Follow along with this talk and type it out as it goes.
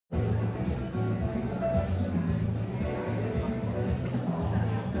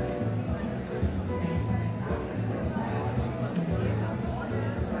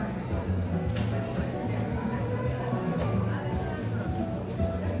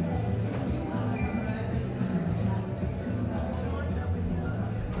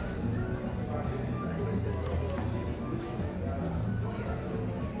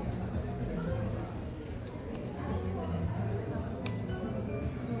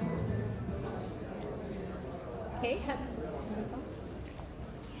Okay.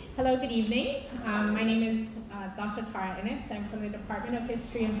 Hello, good evening. My name is Dr. Tara Ennis. I'm from the Department of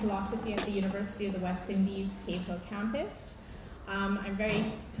History and Philosophy at the University of the West Indies, Cave Hill campus. I'm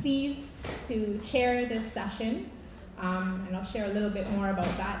very pleased to chair this session, and I'll share a little bit more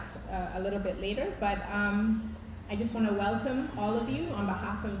about that a little bit later. But I just want to welcome all of you on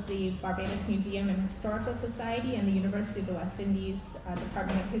behalf of the Barbados Museum and Historical Society and the University of the West Indies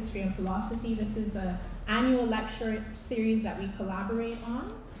Department of History and Philosophy. This is an annual lecture series that we collaborate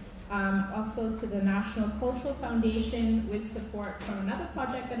on. Also to the National Cultural Foundation with support from another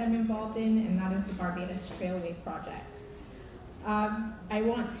project that I'm involved in, and that is the Barbados Trailway Project. I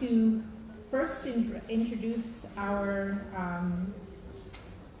want to first introduce our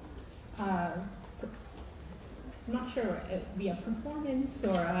I'm not sure it would be a performance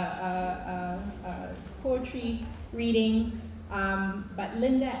or a poetry reading, but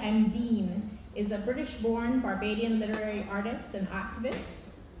Linda M. Dean is a British-born Barbadian literary artist and activist.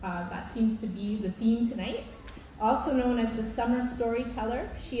 That seems to be the theme tonight. Also known as the Summer Storyteller,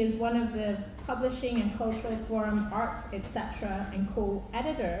 she is one of the Publishing and Cultural Forum Arts, etc. and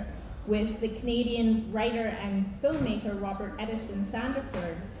co-editor with the Canadian writer and filmmaker Robert Edison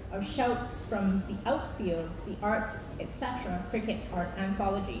Sanderford of Shouts from the Outfield, the Arts, etc. Cricket Art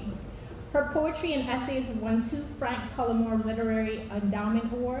Anthology. Her poetry and essays have won 2 Frank Cullimore Literary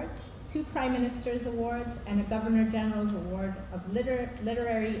Endowment Awards, 2 Prime Minister's Awards, and a Governor General's Award of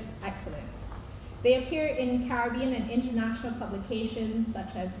Literary Excellence. They appear in Caribbean and international publications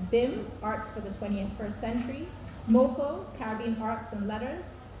such as BIM, Arts for the 21st Century, MOCO, Caribbean Arts and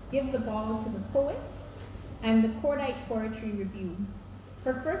Letters, Give the Ball to the Poets, and the Cordite Poetry Review.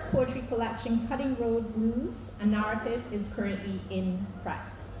 Her first poetry collection, Cutting Road Blues, a narrative, is currently in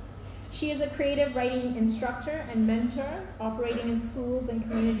press. She is a creative writing instructor and mentor, operating in schools and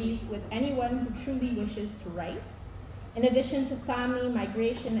communities with anyone who truly wishes to write. In addition to family,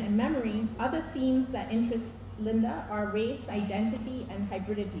 migration, and memory, other themes that interest Linda are race, identity, and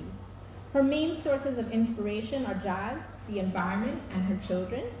hybridity. Her main sources of inspiration are jazz, the environment, and her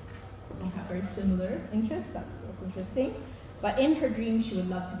children. They have very similar interests, that's interesting. But in her dreams, she would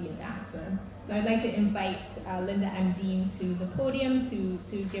love to be a dancer. So I'd like to invite Linda M. Dean to the podium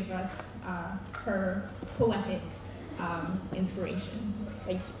to give us her poetic inspiration.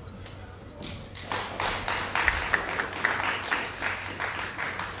 Thank you.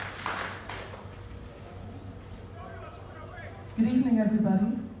 Good evening,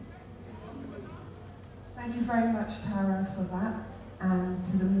 everybody. Thank you very much, Tara, for that, and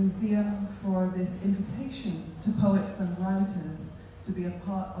to the museum for this invitation to poets and writers to be a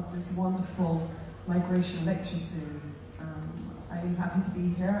part of this wonderful migration lecture series. I am happy to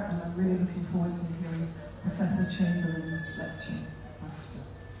be here, and I'm really looking forward to hearing Professor Chamberlain's lecture after.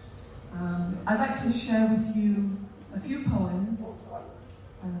 I'd like to share with you a few poems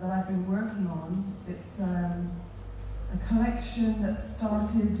that I've been working on. It's a collection that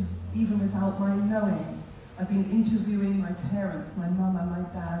started even without my knowing. I've been interviewing my parents, my mum and my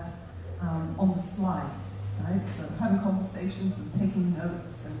dad, on the sly, right? So having conversations and taking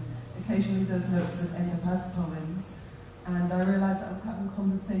notes, and occasionally those notes would end up as poems. And I realized I was having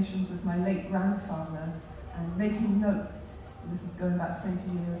conversations with my late grandfather and making notes. And this is going back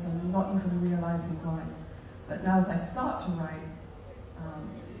 20 years and not even realizing why. But now as I start to write,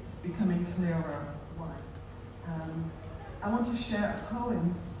 it's becoming clearer why. I want to share a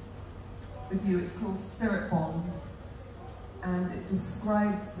poem with you. It's called Spirit Bond, and it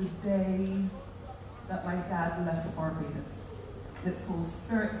describes the day that my dad left Barbados. It's called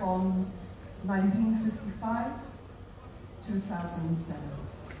Spirit Bond, 1955, 2007.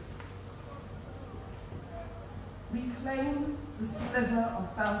 We claim the sliver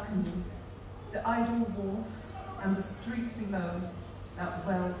of balcony, the idle wharf, and the street below that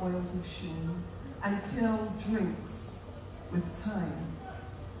well-oiled machine, and kill drinks with time.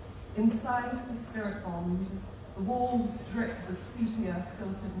 Inside the Spirit Bond, the walls drip with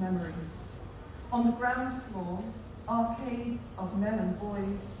sepia-filtered memory. On the ground floor, arcades of men and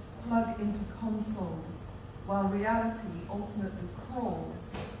boys plug into consoles, while reality ultimately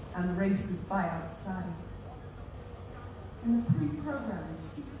crawls and races by outside. In the pre-programmed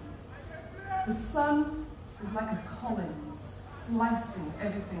sequence, the sun is like a Collins, slicing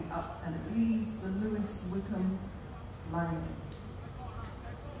everything up, and it leaves the Lewis Wickham lining.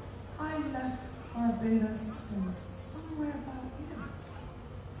 I left Barbados from somewhere about here,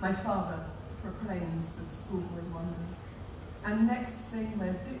 my father proclaims with schoolboy wonder. And next thing,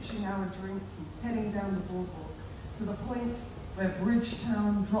 we're ditching our drinks and heading down the boardwalk to the point where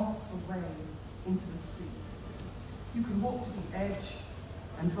Bridgetown drops away into the sea. You can walk to the edge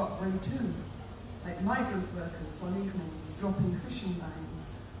and drop way too, like migrant workers on evenings dropping fishing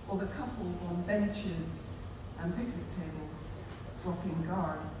lines, or the couples on benches and picnic tables dropping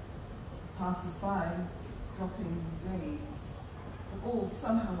guard, passers-by dropping blades, but all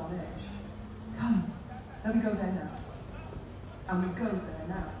somehow on edge. Come, let me go there now. And we go there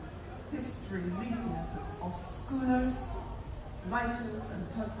now. History leaping at us off schooners, lighters and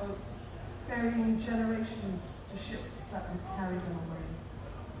tugboats, ferrying generations to ships that would carry them away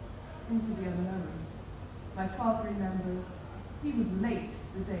into the unknown. My father remembers he was late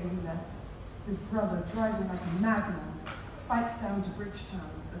the day he left. His brother, driving like a madman, spikes down to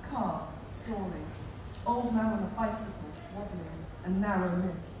Bridgetown, the car stalling. Old man on a bicycle, wobbling, a narrow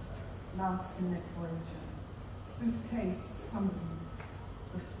miss. Last minute voyager. Suitcase tumbling.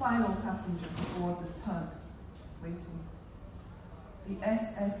 The final passenger aboard the tug, waiting. The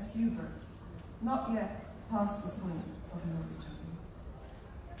SS Hubert, not yet past the point of no return.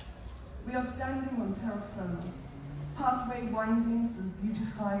 We are standing on terra firma, pathway winding through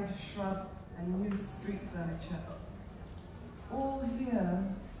beautified shrub and new street furniture. All here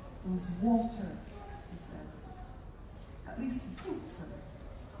was water, he says. At least he thinks so.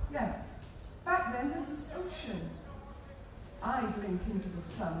 Yes, back then this was ocean. I blink into the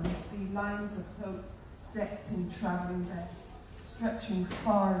sun and see lines of hope decked in travelling vests, stretching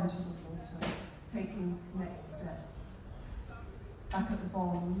far into the water, taking next steps. Back at the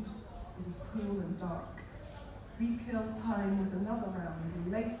bond, it is cool and dark. We kill time with another round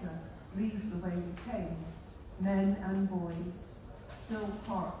and later leave the way we came, men and boys, still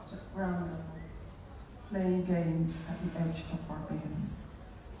parked at ground level, playing games at the edge of Barbados.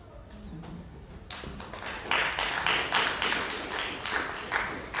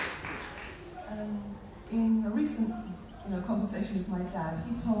 In a recent conversation with my dad,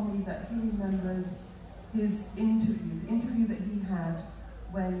 he told me that he remembers his interview, the interview that he had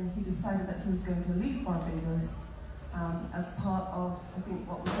when he decided that he was going to leave Barbados as part of, I think,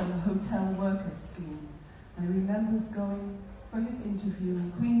 what was then the hotel workers scheme. And he remembers going for his interview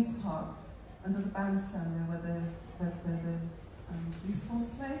in Queen's Park, under the bandstand there where the police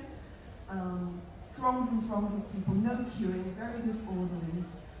force play. Throngs and throngs of people, no queuing, very disorderly.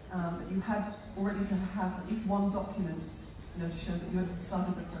 But you had already to have at least one document, to show that you had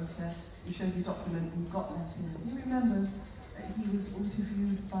started the process. You showed your document and you got let in. He remembers that he was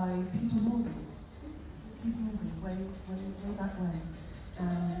interviewed by Peter Morgan. Peter Morgan, way back when.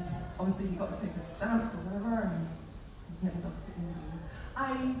 And obviously he got to take a stamp or whatever, and he headed off to England.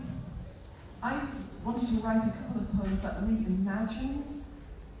 I wanted to write a couple of poems that reimagined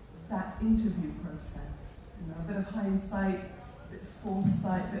that interview process. A bit of hindsight, a bit of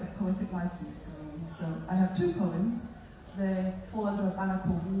foresight, a bit of poetic license going on. So I have two poems. They fall under a banner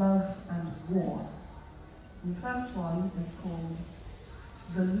called Love and War. And the first one is called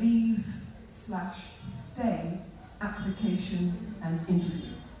The Leave/Stay Application and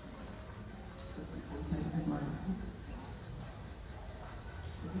Interview. That's like one side of his mind.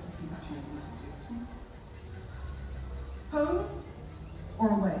 So we just imagine an interview. Home or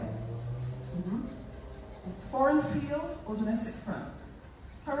away? Foreign field or domestic front?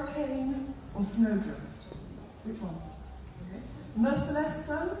 Hurricane or snowdrift? Which one? Okay. Merciless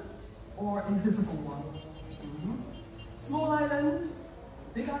sun or invisible one? Small island,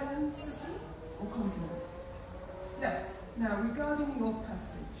 big island, city or continent? Yes. Now, regarding your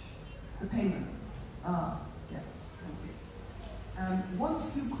passage, the payment. Yes, thank you. Once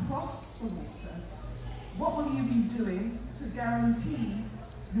you cross the water, what will you be doing to guarantee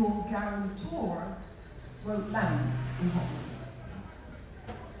your guarantor won't land in Holland?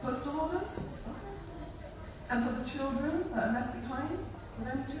 Postal orders? Okay. And for the children that are left behind, for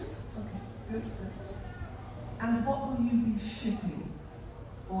them too? Okay, good. And what will you be shipping,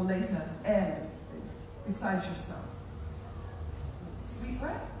 or later airlifting, besides yourself?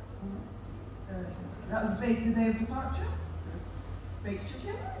 Sweetbread? That was baked the day of departure? Baked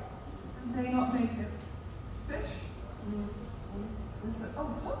chicken? May not make it. Fish?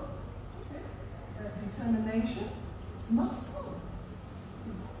 Oh, okay. Determination? Muscle?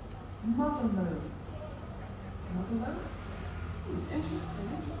 Mother loads? Mother loads?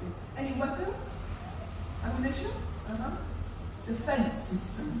 Interesting. Any weapons? Ammunition? Defense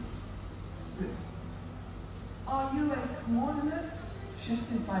systems? Good. Are you a coordinate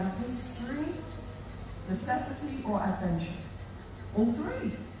shifted by history, necessity, or adventure? All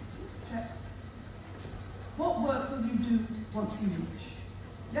three. Check. What work will you do once you reach?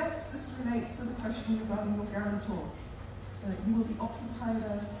 Yes, this relates to the question regarding your guarantor. You will be occupied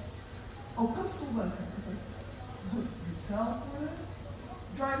as postal worker, hotel worker,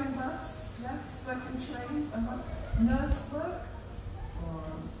 driving bus, yes, working trains, nurse work, or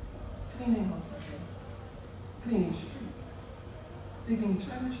cleaning hospitals, cleaning streets, digging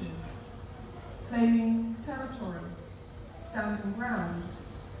trenches, claiming territory, standing ground,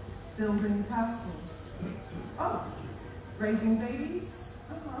 building castles. Oh, raising babies,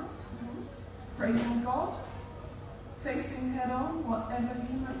 praising God, facing head-on whatever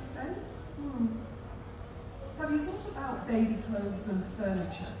he might send. Have you thought about baby clothes and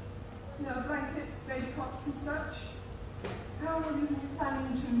furniture? You know, blankets, baby cots and such? How are you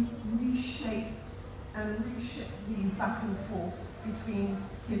planning to reshape and reship these back and forth between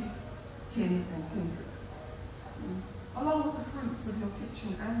kith, kin and kindred? Along with the fruits of your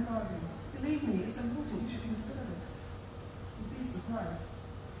kitchen and garden. Believe me, it's important you should consider this. You'd be surprised.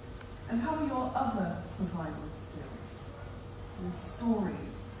 And how are your other survival skills? Your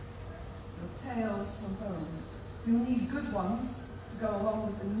stories, your tales from home. You'll need good ones to go along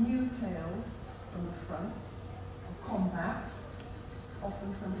with the new tales from the front, of combat,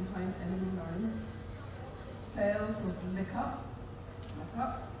 often from behind enemy lines. Tales of lick up,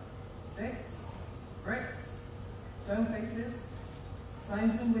 sticks, bricks, stone faces,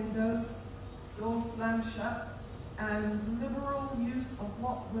 signs in windows, doors slammed shut, and liberal use of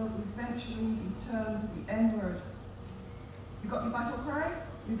what will eventually be termed the N-word. You got your battle cry?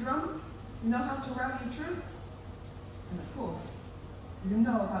 Your drum? You know how to rally your troops? And of course, you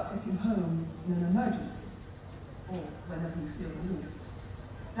know about getting home in an emergency, or whenever you feel the need.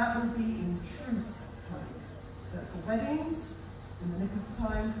 That will be in truce time. But for weddings, in the nick of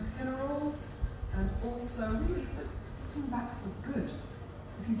time for funerals, and also really for putting back for good,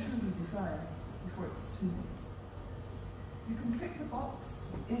 if you truly desire, before it's too late. You can tick the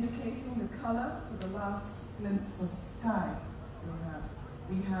box indicating the colour for the last glimpse of sky you'll have.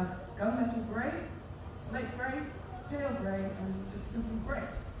 We have gunmetal grey, slate grey, pale grey, and just simply grey.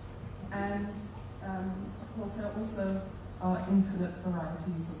 And of course there also are infinite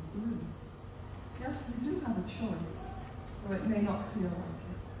varieties of blue. Yes, we do have a choice, though it may not feel like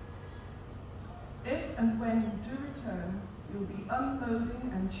it. If and when you do return, you'll be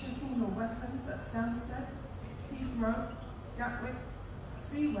unloading and checking your weapons at Stansted, Heathrow, Gatwick,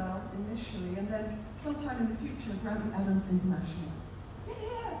 Sewell initially, and then sometime in the future, Granby Adams International.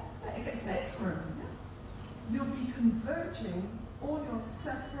 Yeah, it gets named for him. Yeah. You'll be converging all your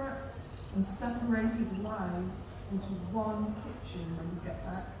separate and separated lives into one kitchen when you get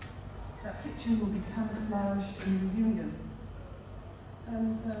back. That kitchen will be camouflaged in the Union.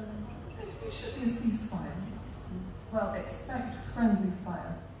 And it should be a ceasefire. Well, expect friendly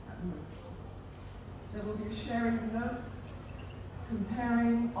fire at most. There will be a sharing of notes,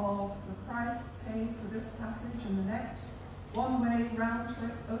 comparing of the price paid for this passage and the next, one-way, round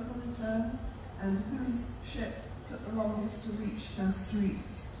trip, open return, and whose ship took the longest to reach those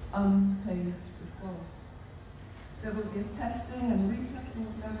streets unpaved before. There will be a testing and retesting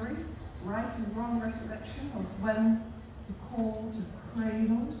of memory, right and wrong recollection of when the call to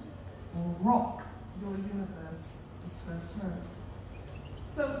cradle or rock your universe was first heard.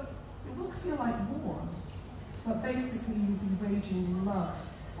 So it will feel like war, but basically you'll be waging love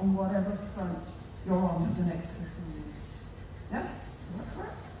on whatever front you're on for the next 50 years. Yes? That's right.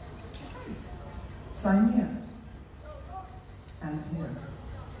 Okay. Sign here. And here.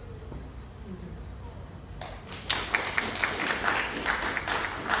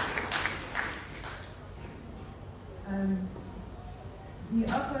 And the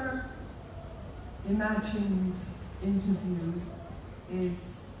other imagined interview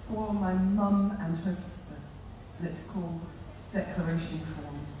is for my mum and her sister, and it's called Declaration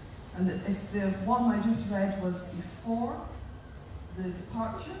Form. And if the one I just read was before the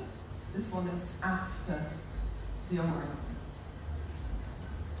departure, this one is after the arrival.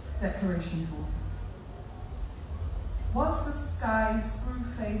 Declaration Form. Was the sky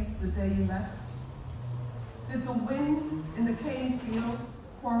screw-faced the day you left? Did the wind in the cane field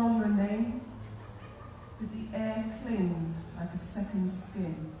quarrel your name? Did the air cling like a second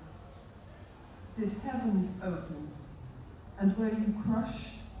skin? Did heavens open, and were you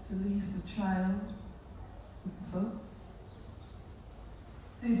crushed to leave the child with the folks?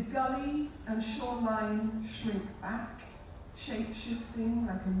 Did gullies and shoreline shrink back, shape-shifting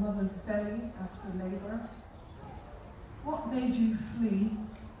like a mother's belly after labor? What made you flee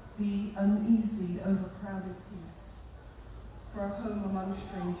the uneasy, overcrowded peace for a home among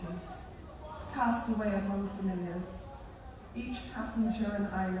strangers, cast away among familiars, each passenger an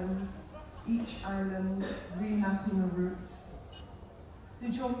island, each island remapping a route?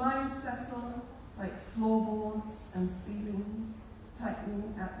 Did your mind settle like floorboards and ceilings,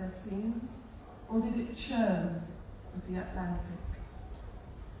 tightening at their seams? Or did it churn with the Atlantic?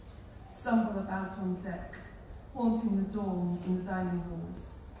 Stumble about on deck, haunting the dorms and the dining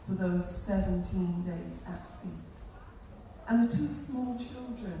halls, for those 17 days at sea. And the 2 small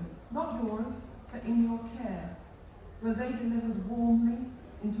children, not yours, but in your care, were they delivered warmly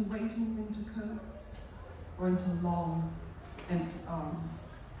into waiting winter coats or into long, empty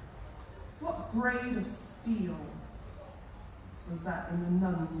arms? What grade of steel was that in the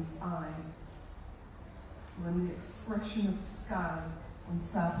nun's eye, when the expression of sky on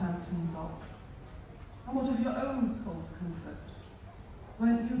Southampton dock? And what of your own cold comfort?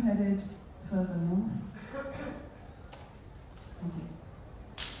 Weren't you headed further north? Thank you.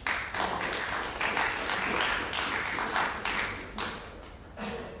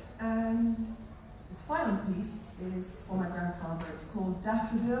 And this final piece is for my grandfather. It's called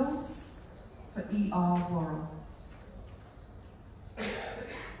Daffodils for E.R. Worrell.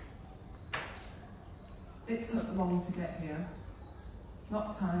 It took long to get here.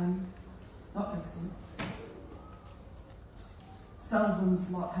 Not time, not distance. Sullivan's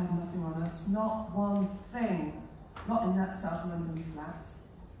lot had nothing on us, not one thing, not in that South London flat.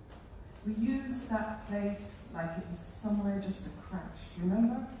 We used that place like it was somewhere just a crash,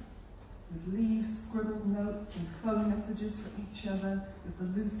 remember? With leaves, scribbled notes and phone messages for each other, with the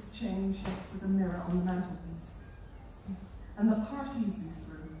loose change next to the mirror on the mantelpiece. And the parties we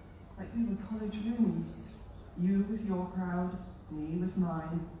threw, like we were college roomies. You with your crowd, me with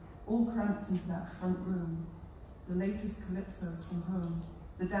mine, all cramped into that front room. The latest calypsos from home,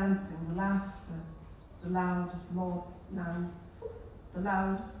 the dancing, the laughter, the loud,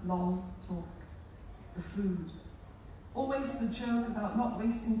 long talk, the food. Always the joke about not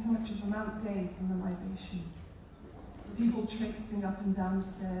wasting too much of the Mount Gay from the libation. The people traipsing up and down the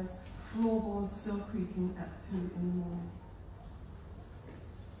stairs, floorboards still creaking at 2 in the morning.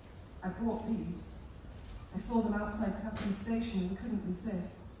 I brought these. I saw them outside Clapham Station and couldn't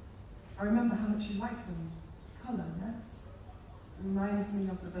resist. I remember how much you liked them. Colour, yes? It reminds me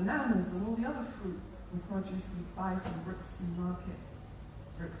of the bananas and all the other fruit and produce we buy from Brixton Market.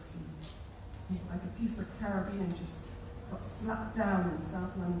 Brixton. Like a piece of Caribbean just got slapped down in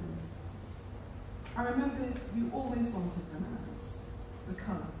South London. I remember you always wanted bananas, the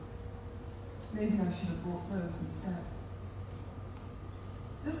colour. Maybe I should have bought those instead.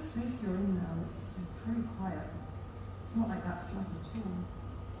 This place you're in now, it's very quiet. It's not like that flat at all.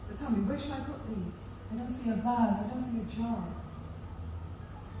 But tell me, where should I put these? I don't see a vase, I don't see a jar.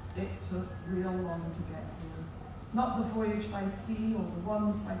 It took real long to get here. Not the voyage by sea or the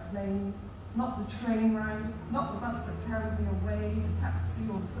ones by plane, not the train ride, not the bus that carried me away, the taxi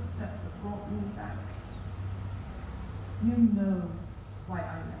or the footsteps that brought me back. You know why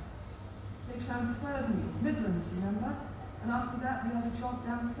I left. They transferred me, Midlands, remember? And after that, we had a job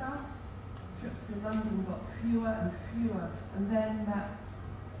down south. Trips to London got fewer and fewer, and then that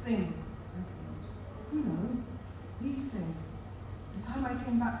thing, you know, the thing. The time I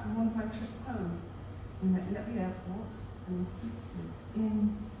came back from one of my trips home, we met at the airport and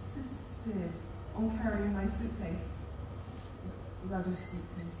insisted on carrying my suitcase, the bloody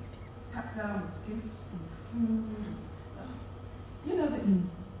suitcase, packed down with gifts and food. You know that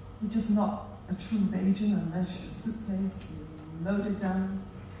you're just not a true Bajan unless your suitcase is loaded down.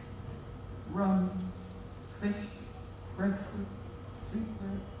 Rum, fish, breadfruit,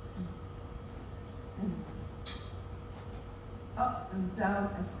 sweetbread. Up and down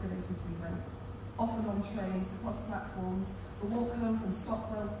escalators we went, often on trains, across platforms, the walk home from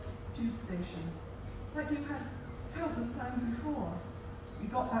Stockwell tube station, like you had countless times before. We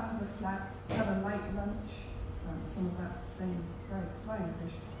got back to the flat, had a light lunch, some of that same fried flying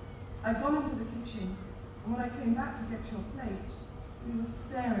fish. I'd gone into the kitchen, and when I came back to get your plate, we were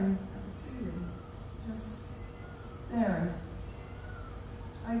staring at the ceiling, just staring.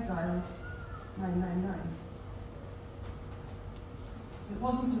 I dialed 999. It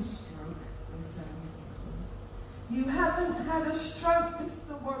wasn't a stroke, they said. You haven't had a stroke,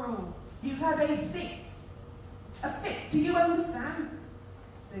 Mr. Worrell. You had a fit. A fit, do you understand?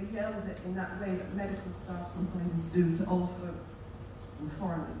 They yelled it in that way that medical staff sometimes do to old folks and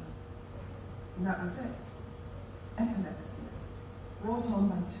foreigners. And that was it. Epilepsy, brought on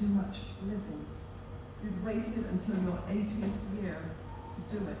by too much living. You'd waited until your 80th year to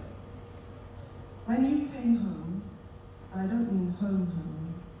do it. When you came home, and I don't mean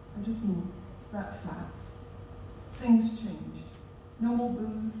home, I just mean that flat, things changed. No more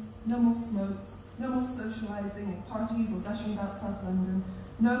booze, no more smokes, no more socialising at parties or dashing about South London,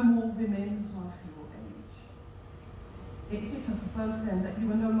 no more women half your age. It hit us both then that you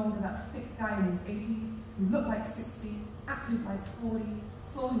were no longer that fit guy in his 80s, who looked like 60, acted like 40,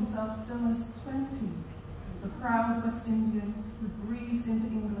 saw himself still as 20. The proud West Indian who breezed into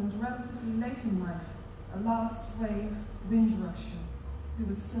England relatively late in life, a last wave Windrusher, who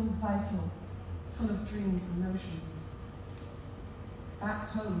was still vital, full of dreams and notions. Back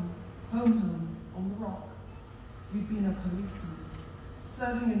home, home, on the rock, you'd been a policeman,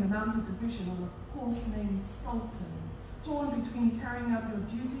 serving in the mounted division on a horse named Sultan, torn between carrying out your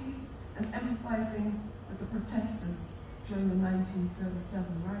duties and empathizing with the protesters during the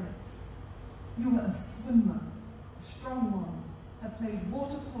 1937 riots. You were a swimmer, a strong one, had played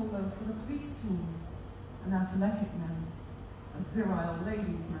water polo for the police team, an athletic man, a virile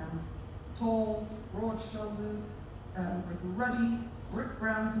ladies' man, tall, broad-shouldered, with a ruddy,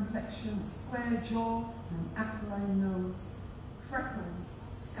 brick-brown complexion, square jaw, and an aquiline nose, freckles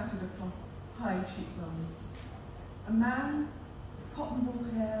scattered across high cheekbones. A man with cotton wool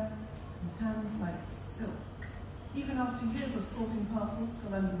hair and hands like silk, even after years of sorting parcels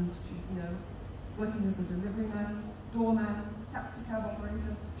for London's GPO, working as a delivery man, doorman, taxi cab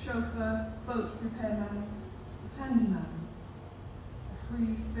operator, chauffeur, boat repairman, handyman, a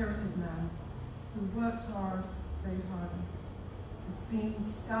free-spirited man who worked hard, played harder. Had seen the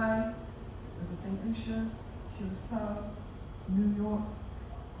sky over St. Lucia, Curacao, New York,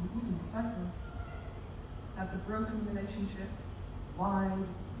 and even Cyprus. Had the broken relationships,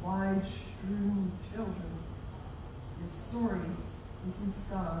 wide strewn children. With stories and some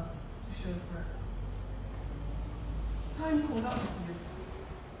scars to show for it. Time caught up with you,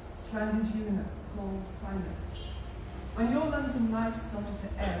 stranded you in a cold climate. When your London life started to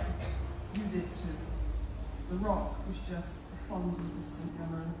ebb, you did too. The rock was just a fond and distant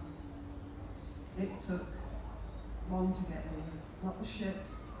memory. It took long to get here. Not the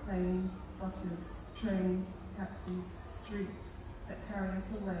ships, planes, buses, trains, taxis, streets that carry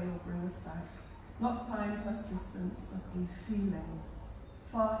us away or bring us back. Not time plus distance, but a feeling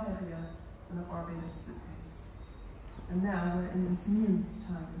far heavier than a Barbados suitcase. And now we're in this new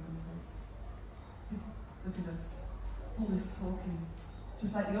time and place. Look at us, all this talking,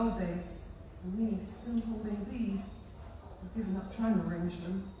 just like the old days, and me still holding these. I've given up trying to arrange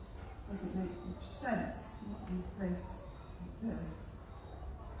them. Doesn't make much sense, not in a place like this.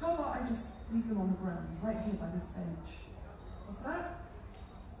 How about I just leave them on the ground, right here by this bench? What's that?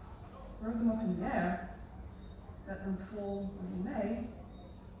 Throw them up in the air, let them fall when they may.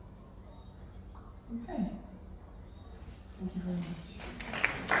 Okay. Thank you very much.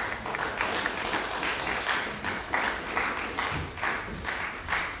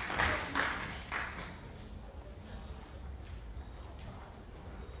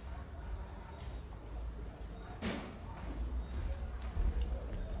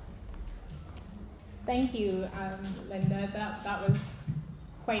 Thank you, Linda. That was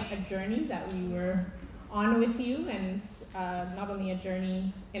quite a journey that we were on with you, and not only a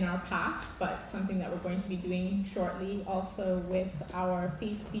journey in our past, but something that we're going to be doing shortly also with our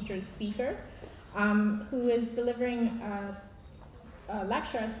featured speaker, who is delivering a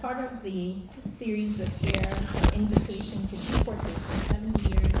lecture as part of the series this year, an invitation to deportation, 70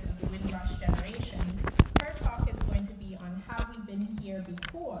 years of the Windrush generation. Her talk is going to be on how we've been here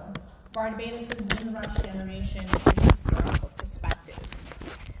before, Barbados' Windrush generation from a historical perspective.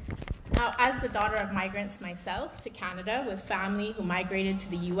 Now, as the daughter of migrants myself to Canada with family who migrated to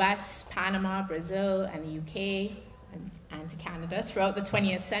the US, Panama, Brazil, and the UK, and to Canada throughout the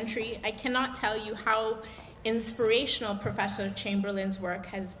 20th century, I cannot tell you how inspirational Professor Chamberlain's work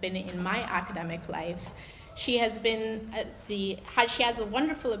has been in my academic life. She has a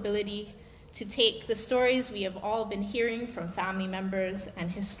wonderful ability to take the stories we have all been hearing from family members and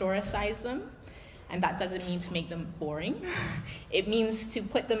historicize them. And that doesn't mean to make them boring. It means to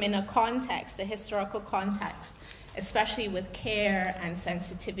put them in a context, a historical context, especially with care and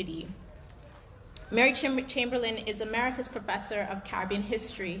sensitivity. Mary Chamberlain is Emeritus Professor of Caribbean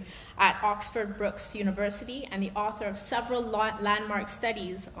History at Oxford Brookes University and the author of several landmark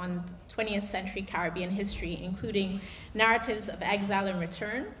studies on 20th century Caribbean history, including Narratives of Exile and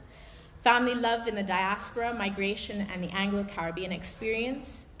Return, Family Love in the Diaspora, Migration and the Anglo-Caribbean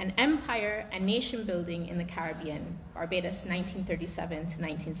Experience, and Empire and Nation Building in the Caribbean, Barbados 1937 to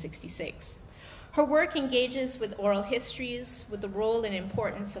 1966. Her work engages with oral histories, with the role and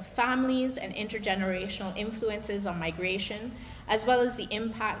importance of families and intergenerational influences on migration, as well as the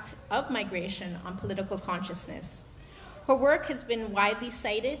impact of migration on political consciousness. Her work has been widely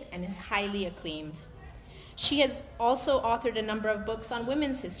cited and is highly acclaimed. She has also authored a number of books on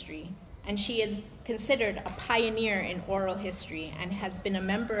women's history, and she is considered a pioneer in oral history and has been a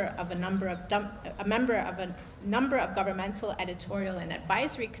member of a number of governmental editorial and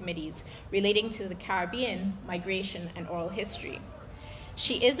advisory committees relating to the Caribbean, migration, and oral history.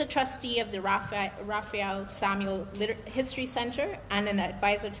 She is a trustee of the Raphael Samuel History Center and an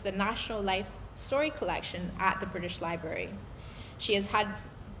advisor to the National Life Story Collection at the British Library. She has had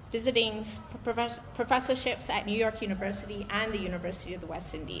visiting professorships at New York University and the University of the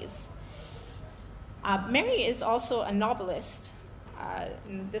West Indies. Mary is also a novelist.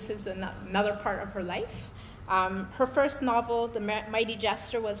 This is another part of her life. Her first novel, The Mighty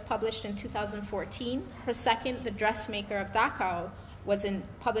Jester, was published in 2014. Her second, The Dressmaker of Dachau, was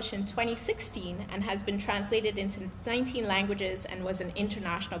published in 2016 and has been translated into 19 languages and was an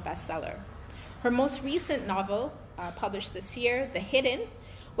international bestseller. Her most recent novel, published this year, The Hidden,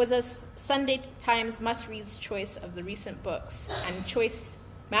 was a Sunday Times must-reads choice of the recent books and Choice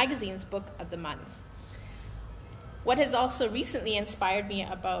Magazine's Book of the Month. What has also recently inspired me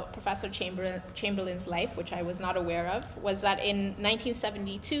about Professor Chamberlain's life, which I was not aware of, was that in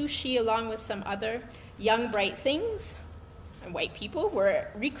 1972, she, along with some other young, bright things and white people, were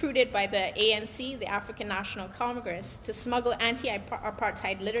recruited by the ANC, the African National Congress, to smuggle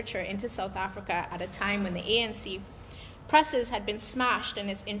anti-apartheid literature into South Africa at a time when the ANC presses had been smashed and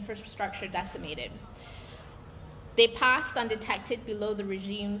its infrastructure decimated. They passed undetected below the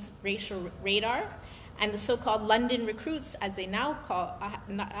regime's racial radar, and the so-called London recruits, as they now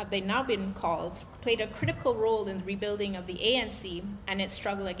been called, played a critical role in the rebuilding of the ANC and its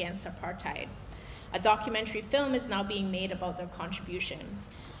struggle against apartheid. A documentary film is now being made about their contribution.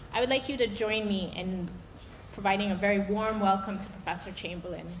 I would like you to join me in providing a very warm welcome to Professor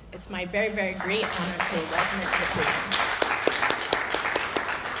Chamberlain. It's my very, very great honor to welcome her to the podium.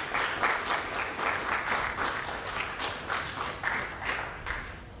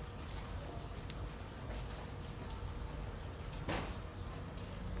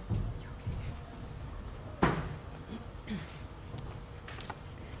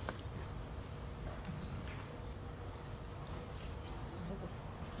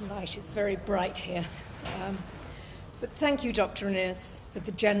 Light is very bright here. But thank you, Dr. Innes, for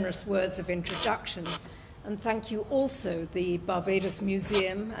the generous words of introduction. And thank you also, the Barbados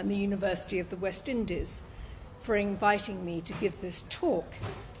Museum and the University of the West Indies, for inviting me to give this talk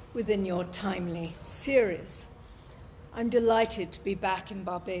within your timely series. I'm delighted to be back in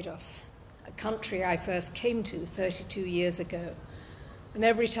Barbados, a country I first came to 32 years ago. And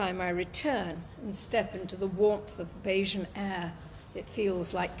every time I return and step into the warmth of Bayesian air, it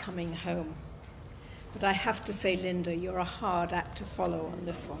feels like coming home. But I have to say, Linda, you're a hard act to follow on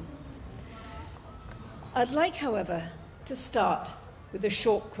this one. I'd like, however, to start with a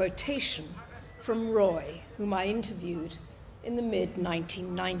short quotation from Roy, whom I interviewed in the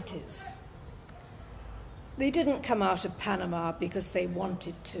mid-1990s. They didn't come out of Panama because they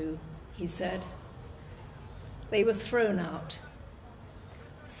wanted to, he said. They were thrown out.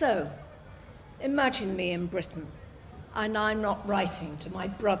 So, imagine me in Britain, and I'm not writing to my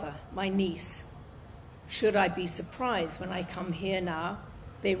brother, my niece. Should I be surprised when I come here now?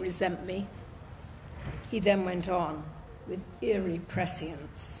 They resent me. He then went on with eerie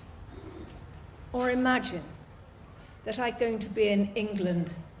prescience. Or imagine that I'm going to be in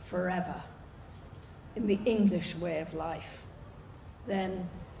England forever, in the English way of life. Then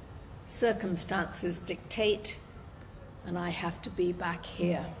circumstances dictate, and I have to be back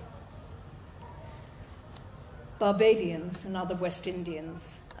here. Barbadians and other West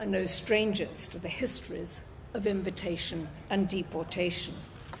Indians are no strangers to the histories of invitation and deportation.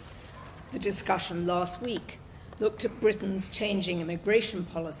 The discussion last week looked at Britain's changing immigration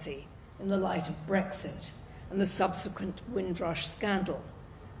policy in the light of Brexit and the subsequent Windrush scandal,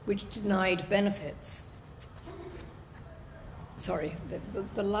 which denied benefits. Sorry,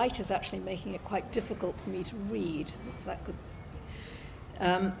 the light is actually making it quite difficult for me to read, if that could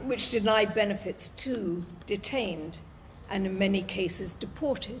which denied benefits to detained and in many cases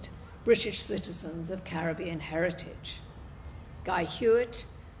deported British citizens of Caribbean heritage. Guy Hewitt,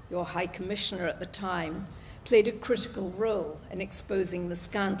 your High Commissioner at the time, played a critical role in exposing the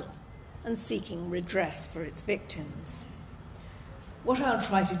scandal and seeking redress for its victims. What I'll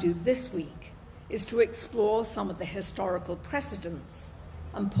try to do this week is to explore some of the historical precedents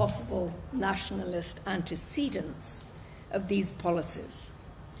and possible nationalist antecedents of these policies,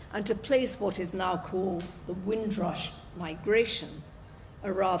 and to place what is now called the Windrush migration,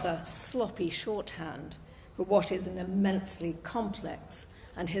 a rather sloppy shorthand for what is an immensely complex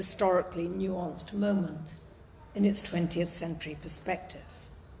and historically nuanced moment in its 20th century perspective.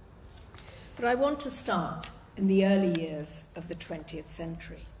 But I want to start in the early years of the 20th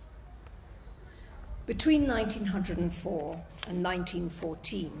century. Between 1904 and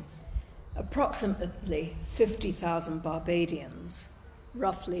 1914, approximately 50,000 Barbadians,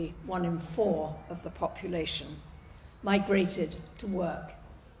 roughly 1 in 4 of the population, migrated to work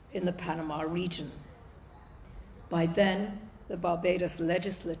in the Panama region. By then, the Barbados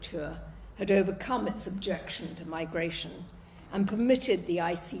legislature had overcome its objection to migration and permitted the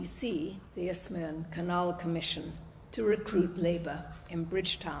ICC, the Isthmian Canal Commission, to recruit labour in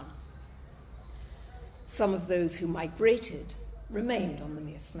Bridgetown. Some of those who migrated remained on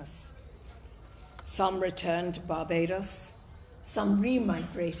the isthmus. Some returned to Barbados, some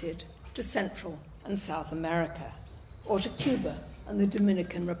remigrated to Central and South America, or to Cuba and the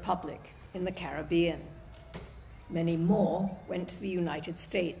Dominican Republic in the Caribbean. Many more went to the United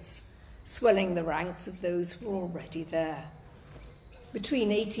States, swelling the ranks of those who were already there. Between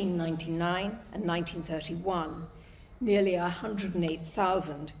 1899 and 1931, nearly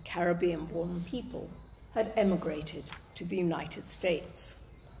 108,000 Caribbean-born people had emigrated to the United States.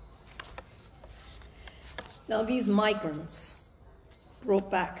 Now, these migrants brought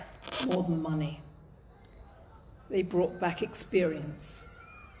back more than money. They brought back experience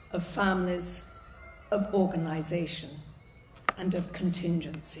of families, of organization, and of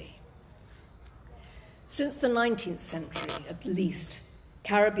contingency. Since the 19th century, at least,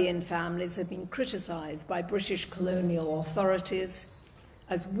 Caribbean families have been criticized by British colonial authorities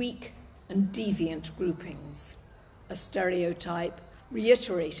as weak and deviant groupings, a stereotype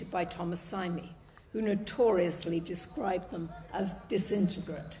reiterated by Thomas Symee, who notoriously described them as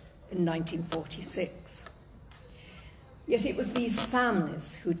disintegrate in 1946. Yet it was these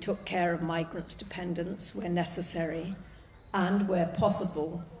families who took care of migrants' dependents where necessary and, where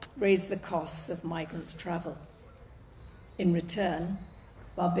possible, raised the costs of migrants' travel. In return,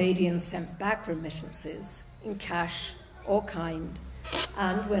 Barbadians sent back remittances in cash or kind,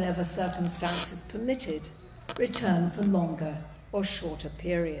 and, whenever circumstances permitted, returned for longer or shorter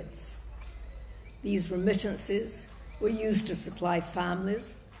periods. These remittances were used to supply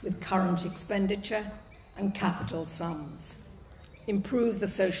families with current expenditure and capital sums, improve the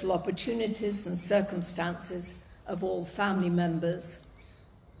social opportunities and circumstances of all family members,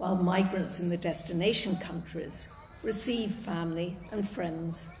 while migrants in the destination countries received family and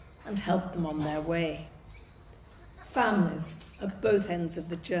friends and helped them on their way. Families at both ends of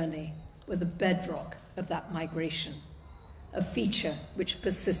the journey were the bedrock of that migration, a feature which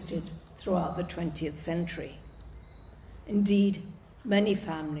persisted throughout the 20th century. Indeed, many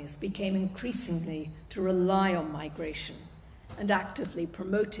families became increasingly to rely on migration and actively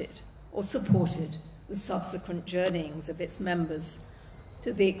promoted or supported the subsequent journeyings of its members,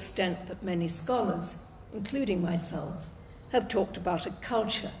 to the extent that many scholars, including myself, have talked about a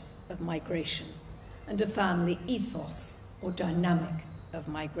culture of migration and a family ethos or dynamic of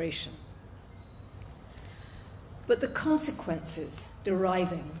migration. But the consequences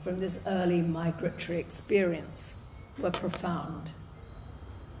deriving from this early migratory experience were profound.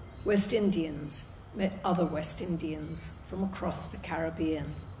 West Indians met other West Indians from across the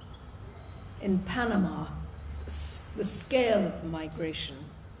Caribbean. In Panama, the scale of the migration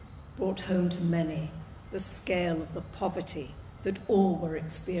brought home to many the scale of the poverty that all were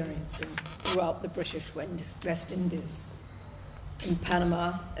experiencing throughout the British West Indies. In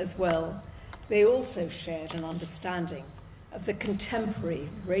Panama as well, they also shared an understanding of the contemporary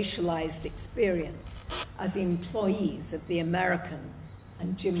racialized experience as employees of the American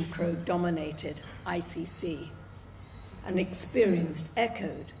and Jim Crow-dominated ICC, an experience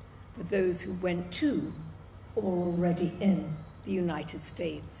echoed for those who went to or were already in the United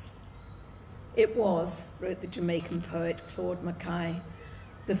States. It was, wrote the Jamaican poet Claude Mackay,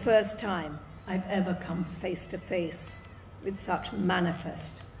 the first time I've ever come face to face with such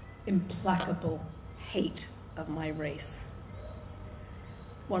manifest, implacable hate of my race.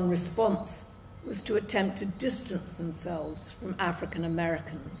 One response was to attempt to distance themselves from African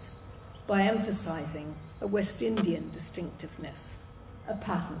Americans by emphasizing a West Indian distinctiveness, a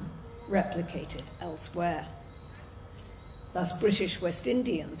pattern replicated elsewhere. Thus, British West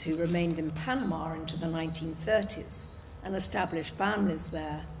Indians who remained in Panama into the 1930s and established families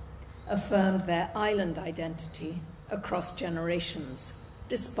there affirmed their island identity across generations,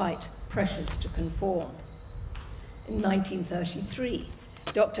 despite pressures to conform. In 1933,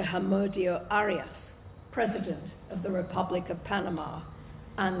 Dr. Hermodio Arias, president of the Republic of Panama,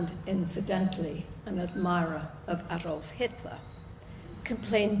 and incidentally an admirer of Adolf Hitler,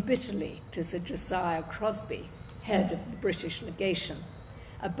 complained bitterly to Sir Josiah Crosby, head of the British legation,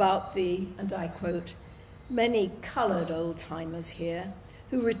 about the, and I quote, many coloured old-timers here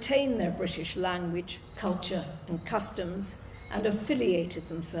who retain their British language, culture, and customs and affiliated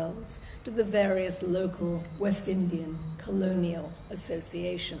themselves to the various local West Indian colonial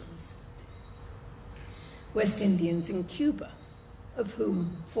associations. West Indians in Cuba, of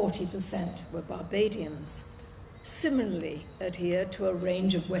whom 40% were Barbadians, similarly adhere to a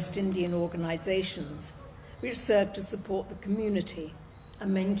range of West Indian organizations which serve to support the community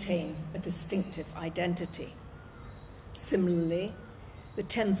and maintain a distinctive identity. Similarly, the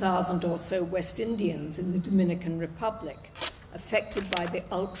 10,000 or so West Indians in the Dominican Republic, affected by the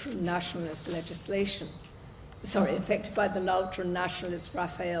ultra-nationalist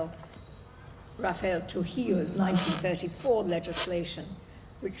Rafael Trujillo's 1934 legislation,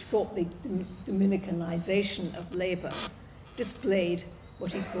 which sought the Dominicanization of labor, displayed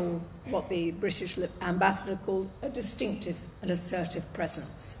what the British ambassador called a distinctive and assertive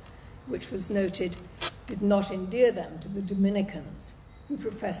presence, which was noted did not endear them to the Dominicans, who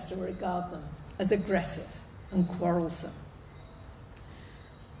professed to regard them as aggressive and quarrelsome.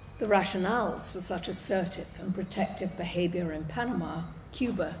 The rationales for such assertive and protective behavior in Panama,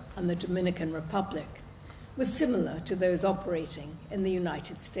 Cuba, and the Dominican Republic were similar to those operating in the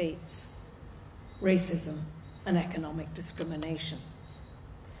United States: racism and economic discrimination.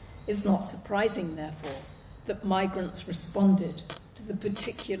 It's not surprising, therefore, that migrants responded to the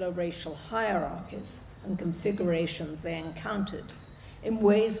particular racial hierarchies and configurations they encountered in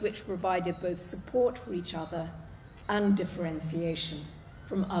ways which provided both support for each other and differentiation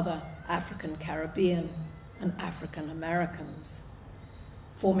from other African Caribbean and African Americans,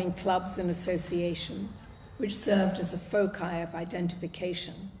 forming clubs and associations which served as a foci of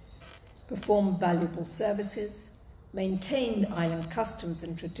identification, performed valuable services, maintained island customs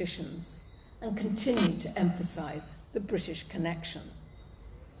and traditions, and continued to emphasize the British connection,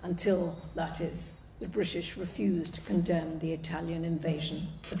 until, that is, the British refused to condemn the Italian invasion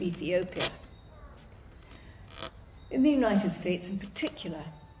of Ethiopia. In the United States in particular,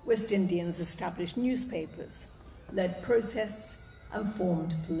 West Indians established newspapers, led protests, and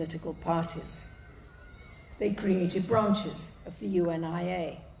formed political parties. They created branches of the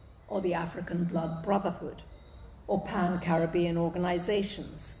UNIA, or the African Blood Brotherhood, or pan-Caribbean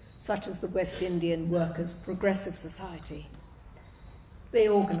organizations, such as the West Indian Workers' Progressive Society. They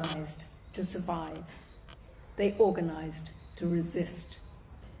organized to survive. They organized to resist.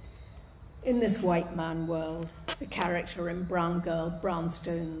 In this white man world, the character in Brown Girl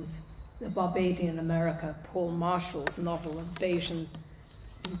Brownstone's The Barbadian America, Paul Marshall's novel Invasion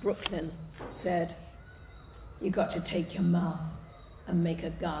in Brooklyn, said, "You got to take your mouth and make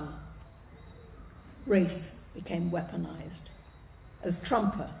a gun." Race became weaponized. As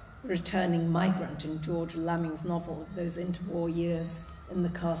Trumper, the returning migrant in George Lamming's novel of those interwar years, In the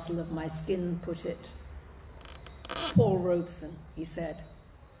Castle of My Skin, put it, "Paul Robeson," he said,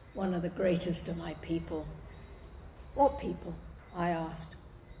 "one of the greatest of my people." "What people?" I asked.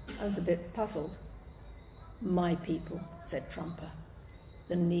 I was a bit puzzled. "My people," said Trumper,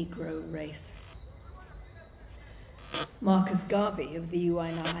 "the Negro race." Marcus Garvey of the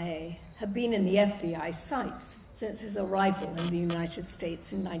UNIA had been in the FBI sights since his arrival in the United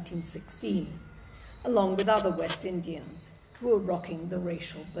States in 1916, along with other West Indians who were rocking the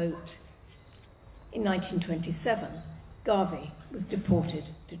racial boat. In 1927, Garvey was deported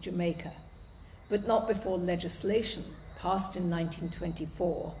to Jamaica, but not before legislation passed in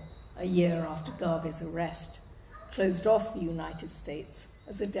 1924, a year after Garvey's arrest, closed off the United States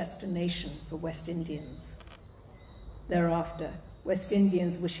as a destination for West Indians. Thereafter, West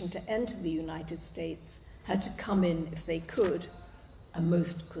Indians wishing to enter the United States had to come in if they could, and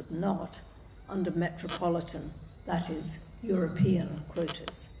most could not, under metropolitan, that is, European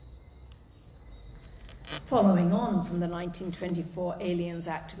quotas. Following on from the 1924 Aliens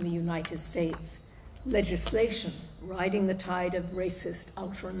Act in the United States, legislation riding the tide of racist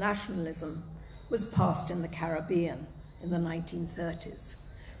ultranationalism was passed in the Caribbean in the 1930s,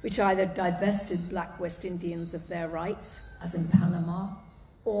 which either divested black West Indians of their rights, as in Panama,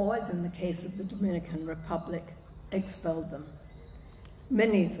 or, as in the case of the Dominican Republic, expelled them.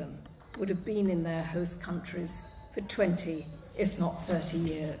 Many of them would have been in their host countries for 20, if not 30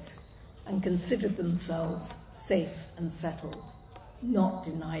 years, and considered themselves safe and settled, not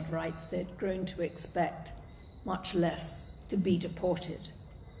denied rights they'd grown to expect, much less to be deported.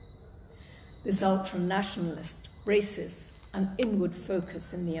 This ultra-nationalist, racist, and inward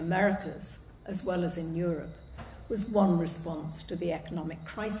focus in the Americas, as well as in Europe, was one response to the economic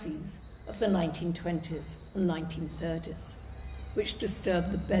crises of the 1920s and 1930s, which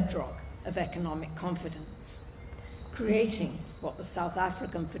disturbed the bedrock of economic confidence, creating what the South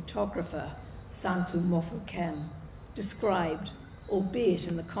African photographer Santu Mofokeng described, albeit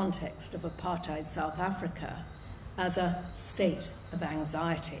in the context of apartheid South Africa, as a state of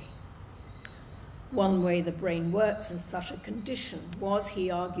anxiety. One way the brain works in such a condition was,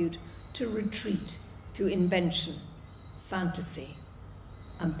 he argued, to retreat to invention, fantasy,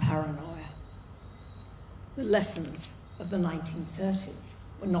 and paranoia. The lessons of the 1930s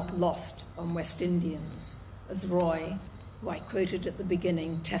were not lost on West Indians, as Roy, who I quoted at the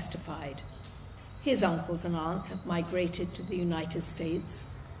beginning, testified. His uncles and aunts had migrated to the United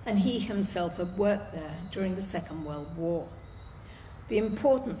States, and he himself had worked there during the Second World War. The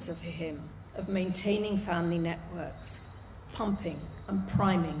importance of him of maintaining family networks, pumping and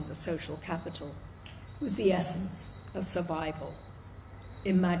priming the social capital, was the essence of survival.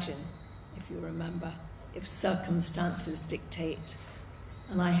 Imagine, if you remember, if circumstances dictate,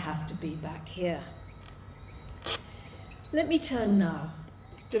 and I have to be back here. Let me turn now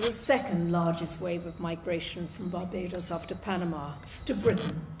to the second largest wave of migration from Barbados after Panama to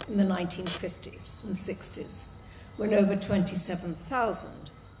Britain in the 1950s and 60s, when over 27,000,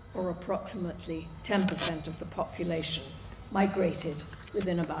 or approximately 10% of the population, migrated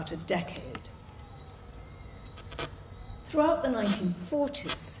within about a decade. Throughout the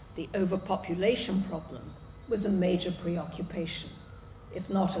 1940s, the overpopulation problem was a major preoccupation, if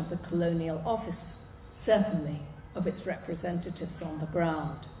not of the Colonial Office, certainly of its representatives on the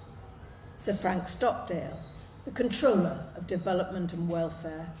ground. Sir Frank Stockdale, the Controller of Development and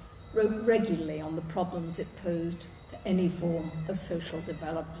Welfare, wrote regularly on the problems it posed to any form of social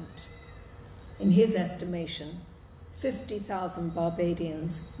development. In his estimation, 50,000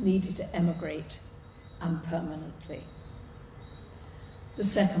 Barbadians needed to emigrate, and permanently. The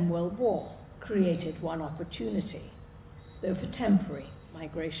Second World War created one opportunity, though for temporary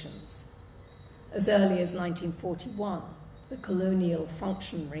migrations. As early as 1941, the colonial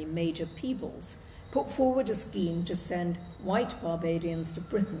functionary Major Peebles put forward a scheme to send white Barbadians to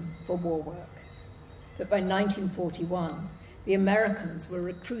Britain for war work. But by 1941, the Americans were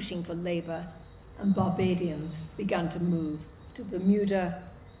recruiting for labor, and Barbadians began to move to Bermuda,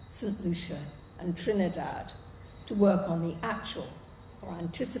 St. Lucia, and Trinidad to work on the actual or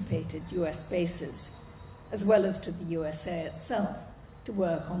anticipated US bases, as well as to the USA itself to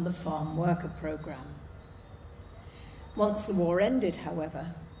work on the farm worker program. Once the war ended,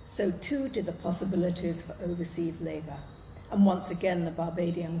 however, so too did the possibilities for overseas labor, and once again the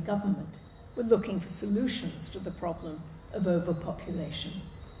Barbadian government were looking for solutions to the problem of overpopulation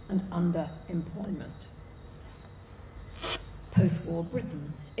and underemployment. Post-war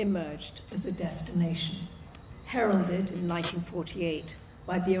Britain emerged as a destination, heralded in 1948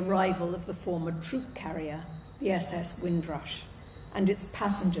 by the arrival of the former troop carrier, the SS Windrush, and its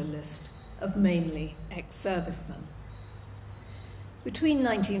passenger list of mainly ex-servicemen. Between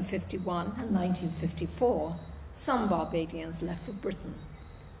 1951 and 1954, some Barbadians left for Britain,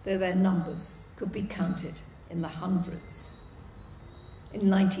 though their numbers could be counted in the hundreds. In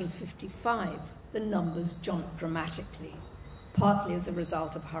 1955, the numbers jumped dramatically, partly as a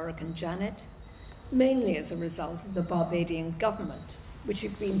result of Hurricane Janet, mainly as a result of the Barbadian government, which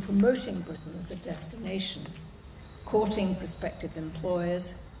had been promoting Britain as a destination, courting prospective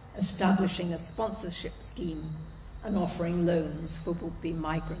employers, establishing a sponsorship scheme, and offering loans for would-be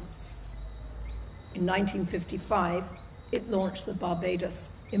migrants. In 1955, it launched the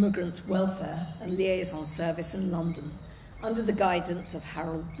Barbados Immigrants Welfare and Liaison Service in London under the guidance of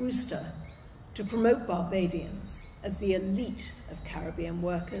Harold Brewster to promote Barbadians as the elite of Caribbean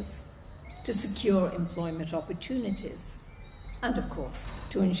workers, to secure employment opportunities, and of course,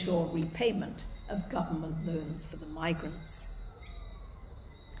 to ensure repayment of government loans for the migrants.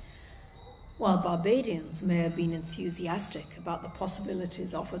 While Barbadians may have been enthusiastic about the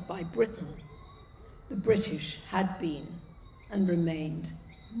possibilities offered by Britain, the British had been and remained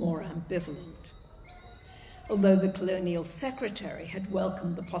more ambivalent. Although the Colonial Secretary had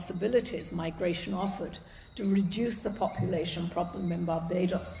welcomed the possibilities migration offered to reduce the population problem in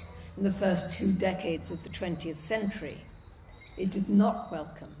Barbados in the first 2 decades of the 20th century, it did not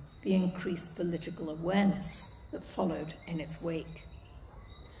welcome the increased political awareness that followed in its wake.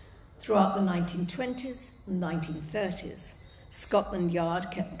 Throughout the 1920s and 1930s, Scotland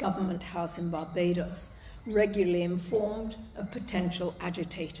Yard kept Government House in Barbados regularly informed of potential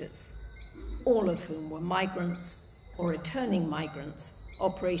agitators, all of whom were migrants or returning migrants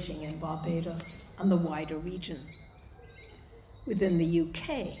operating in Barbados and the wider region. Within the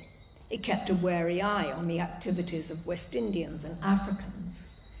UK, it kept a wary eye on the activities of West Indians and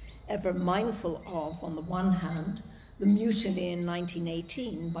Africans, ever mindful of, on the one hand, the mutiny in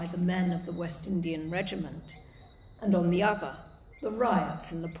 1918 by the men of the West Indian Regiment, and on the other, the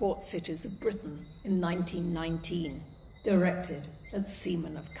riots in the port cities of Britain in 1919, directed at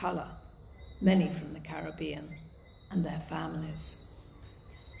seamen of colour, many from the Caribbean, and their families.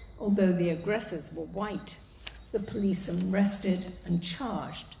 Although the aggressors were white, the police arrested and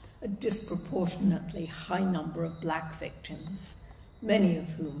charged a disproportionately high number of black victims, many of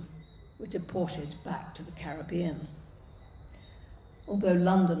whom were deported back to the Caribbean. Although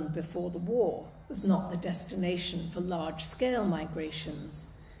London before the war was not the destination for large-scale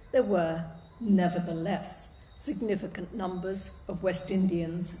migrations, there were Nevertheless, significant numbers of West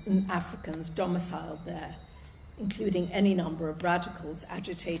Indians and Africans domiciled there, including any number of radicals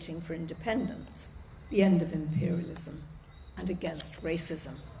agitating for independence, the end of imperialism, and against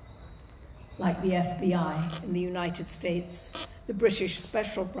racism. Like the FBI in the United States, the British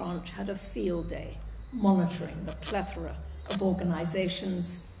Special Branch had a field day monitoring the plethora of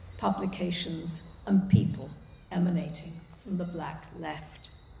organizations, publications, and people emanating from the black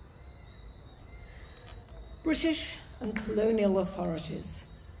left. British and colonial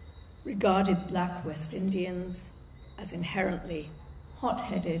authorities regarded black West Indians as inherently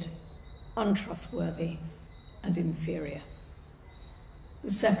hot-headed, untrustworthy, and inferior. The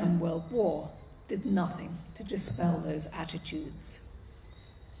Second World War did nothing to dispel those attitudes.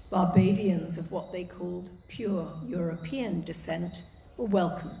 Barbadians of what they called pure European descent were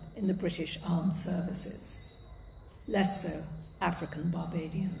welcome in the British armed services. Less so African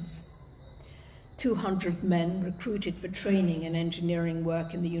Barbadians. 200 men recruited for training and engineering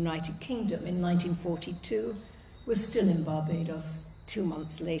work in the United Kingdom in 1942 were still in Barbados 2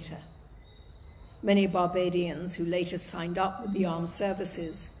 months later. Many Barbadians who later signed up with the armed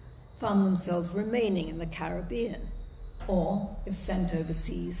services found themselves remaining in the Caribbean, or, if sent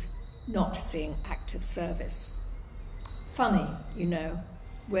overseas, not seeing active service. Funny, you know,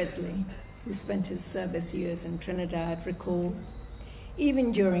 Wesley, who spent his service years in Trinidad, recalled,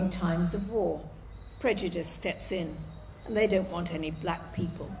 even during times of war, prejudice steps in, and they don't want any black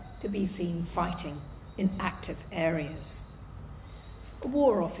people to be seen fighting in active areas. A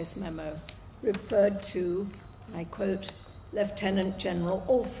War Office memo referred to, and I quote, Lieutenant General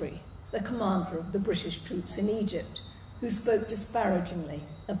Alfrey, the commander of the British troops in Egypt, who spoke disparagingly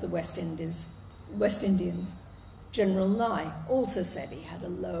of the West Indians. General Nye also said he had a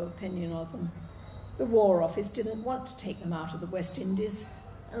low opinion of them. The War Office didn't want to take them out of the West Indies,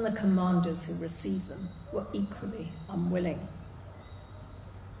 and the commanders who received them were equally unwilling.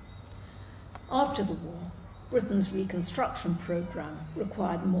 After the war, Britain's reconstruction programme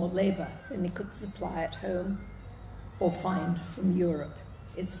required more labour than it could supply at home or find from Europe,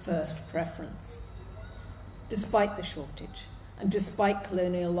 its first preference. Despite the shortage, and despite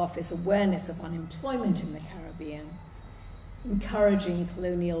Colonial Office awareness of unemployment in the Caribbean, encouraging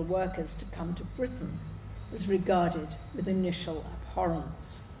colonial workers to come to Britain was regarded with initial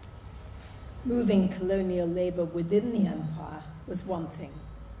abhorrence. Moving colonial labour within the empire was one thing.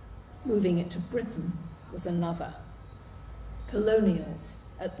 Moving it to Britain was another. Colonials,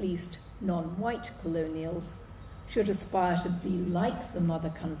 at least non-white colonials, should aspire to be like the mother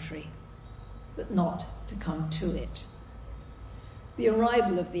country, but not to come to it. The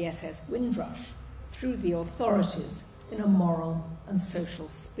arrival of the SS Windrush threw the authorities in a moral and social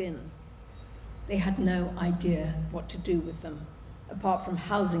spin. They had no idea what to do with them, apart from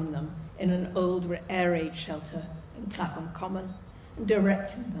housing them in an old air raid shelter in Clapham Common and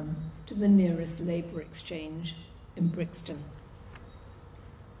directing them to the nearest labour exchange in Brixton.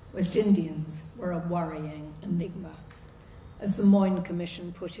 West Indians were a worrying enigma. As the Moyne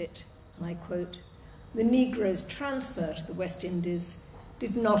Commission put it, and I quote, the Negroes' transfer to the West Indies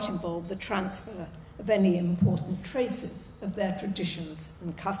did not involve the transfer of any important traces of their traditions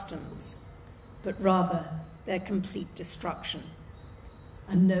and customs, but rather their complete destruction,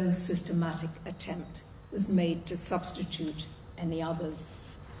 and no systematic attempt was made to substitute any others.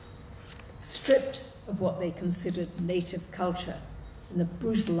 Stripped of what they considered native culture in the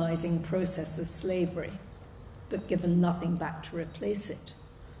brutalizing process of slavery, but given nothing back to replace it,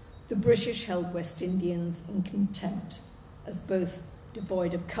 the British held West Indians in contempt as both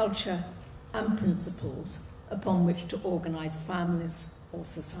devoid of culture and principles upon which to organize families or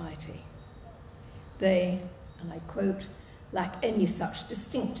society. They, and I quote, lack any such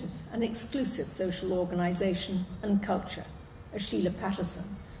distinctive and exclusive social organization and culture as Sheila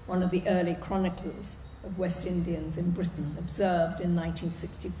Patterson, one of the early chroniclers of West Indians in Britain, observed in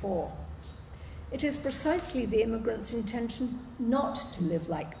 1964. It is precisely the immigrants' intention not to live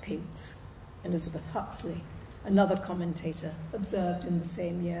like pigs, Elizabeth Huxley, another commentator, observed in the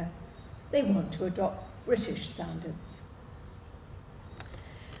same year. They want to adopt British standards.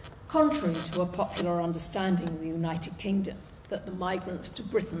 Contrary to a popular understanding in the United Kingdom that the migrants to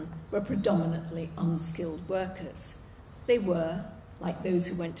Britain were predominantly unskilled workers, they were, like those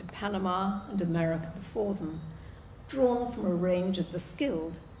who went to Panama and America before them, drawn from a range of the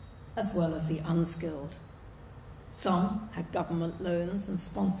skilled as well as the unskilled. Some had government loans and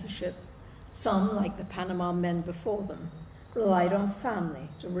sponsorship. Some, like the Panama men before them, relied on family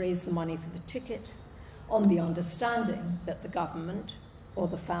to raise the money for the ticket, on the understanding that the government or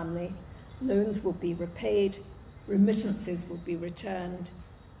the family loans would be repaid, remittances would be returned,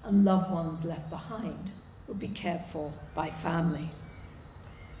 and loved ones left behind would be cared for by family.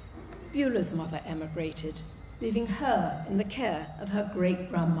 Beulah's mother emigrated, leaving her in the care of her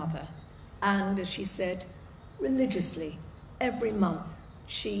great-grandmother, and, as she said, religiously, every month,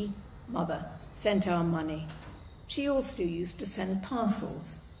 she, mother, sent our money. She also used to send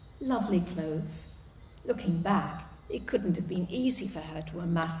parcels, lovely clothes. Looking back, it couldn't have been easy for her to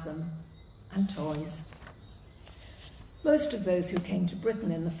amass them, and toys. Most of those who came to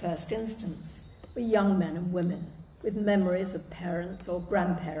Britain in the first instance were young men and women with memories of parents or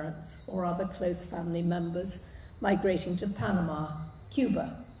grandparents or other close family members migrating to Panama,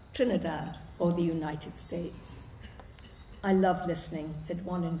 Cuba, Trinidad, or the United States. "I love listening," said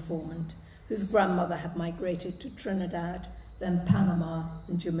one informant, whose grandmother had migrated to Trinidad, then Panama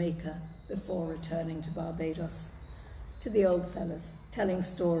and Jamaica before returning to Barbados, to the old fellas telling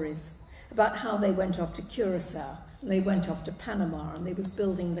stories about how they went off to Curacao, and they went off to Panama, and they was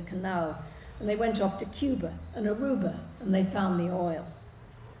building the canal, and they went off to Cuba and Aruba, and they found the oil.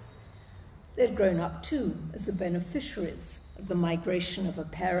 They'd grown up too as the beneficiaries of the migration of a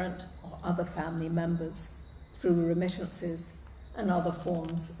parent or other family members through remittances and other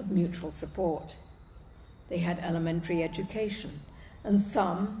forms of mutual support. They had elementary education, and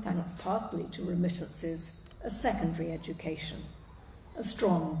some, thanks partly to remittances, a secondary education, a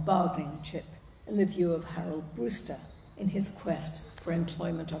strong bargaining chip in the view of Harold Brewster in his quest for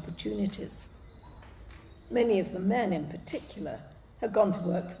employment opportunities. Many of the men in particular had gone to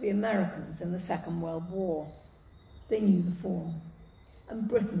work for the Americans in the Second World War. They knew the form, and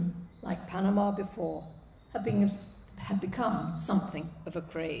Britain, like Panama before, had become something of a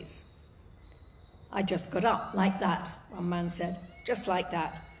craze. "I just got up like that," one man said, "just like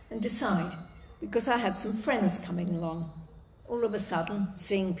that, and decide, because I had some friends coming along. All of a sudden,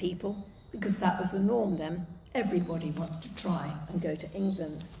 seeing people, because that was the norm then, everybody wants to try and go to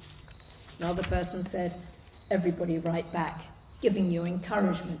England." Another person said, "Everybody right back, giving you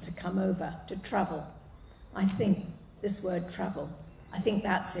encouragement to come over, to travel. I think, this word travel, I think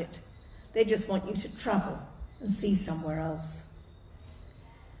that's it. They just want you to travel and see somewhere else."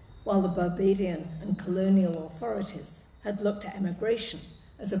 While the Barbadian and colonial authorities had looked at emigration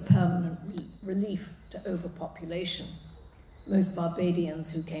as a permanent relief to overpopulation, most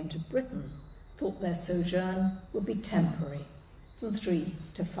Barbadians who came to Britain thought their sojourn would be temporary, from 3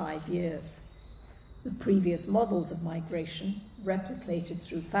 to 5 years. The previous models of migration, replicated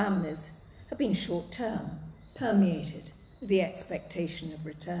through families, had been short-term, permeated with the expectation of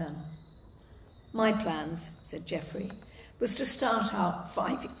return. "My plans," said Geoffrey, "was to start out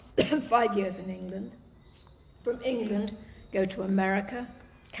 5 years in England. From England, go to America,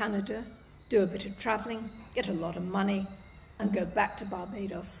 Canada, do a bit of travelling, get a lot of money, and go back to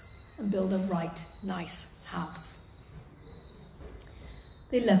Barbados and build a right nice house."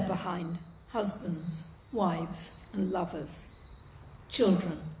 They left behind husbands, wives, and lovers,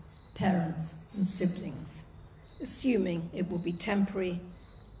 children, parents, and siblings, assuming it would be temporary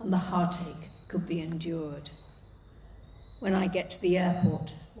and the heartache could be endured. "When I get to the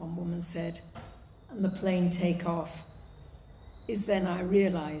airport," one woman said, "and the plane take off, is then I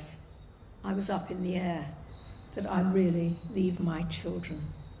realise I was up in the air, that I really leave my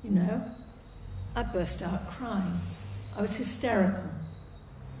children, you know?" I burst out crying. I was hysterical.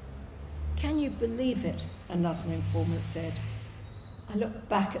 "Can you believe it?" another informant said. I looked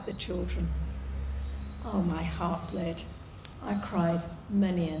back at the children. Oh, my heart bled. I cried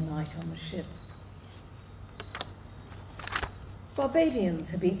many a night on the ship.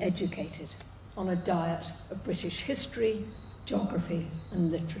 Barbadians had been educated on a diet of British history, geography,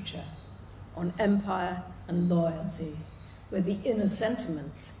 and literature, on empire and loyalty, where the inner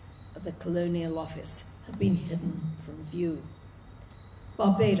sentiments of the colonial office had been hidden from view.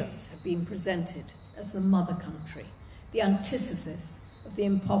 Barbados had been presented as the mother country, the antithesis of the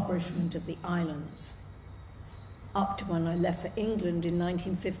impoverishment of the islands. Up to when I left for England in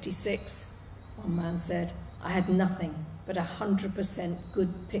 1956, one man said, I had nothing but 100%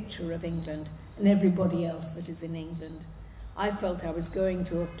 good picture of England and everybody else that is in England. I felt I was going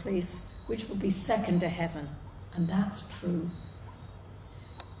to a place which would be second to heaven, and that's true.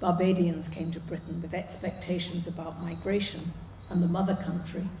 Barbadians came to Britain with expectations about migration and the mother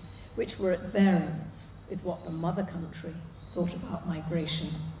country, which were at variance with what the mother country thought about migration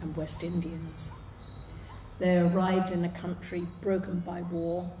and West Indians. They arrived in a country broken by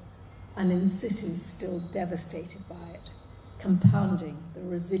war and in cities still devastated by it, compounding the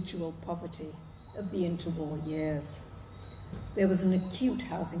residual poverty of the interwar years. There was an acute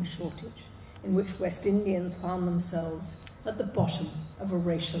housing shortage in which West Indians found themselves at the bottom of a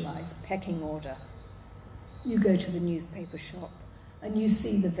racialized pecking order. You go to the newspaper shop, and you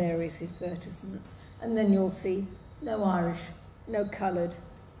see the various advertisements, and then you'll see no Irish, no coloured.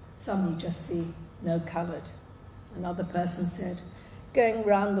 Some you just see no coloured. Another person said, going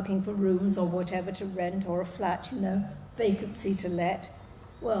around looking for rooms or whatever to rent or a flat, you know, vacancy to let.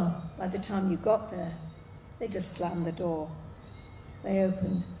 Well, by the time you got there, they just slammed the door. They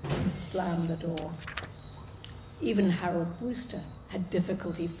opened and slammed the door. Even Harold Brewster had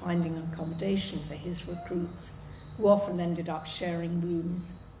difficulty finding accommodation for his recruits, who often ended up sharing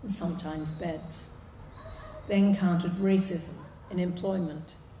rooms and sometimes beds. They encountered racism in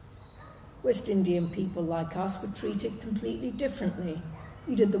employment. West Indian people like us were treated completely differently.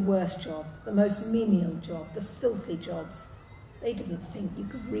 You did the worst job, the most menial job, the filthy jobs. They didn't think you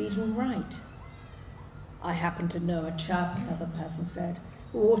could read and write. I happen to know a chap, another person said,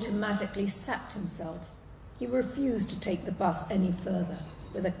 who automatically sacked himself. He refused to take the bus any further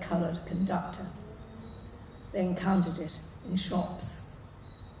with a coloured conductor. They encountered it in shops.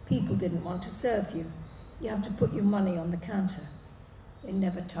 People didn't want to serve you. You have to put your money on the counter. They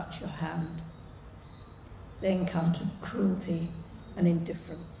never touch your hand. They encountered cruelty and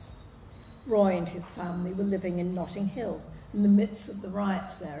indifference. Roy and his family were living in Notting Hill in the midst of the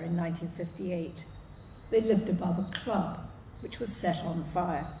riots there in 1958. They lived above a club, which was set on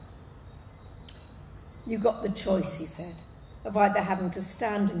fire. You got the choice, he said, of either having to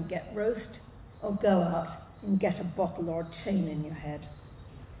stand and get roast or go out and get a bottle or a chain in your head.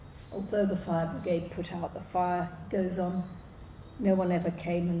 Although the fire brigade put out the fire, he goes on, no one ever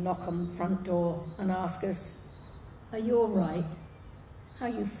came and knocked on the front door and asked us, are you all right? How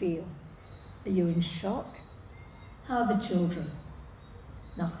you feel? Are you in shock? How are the children?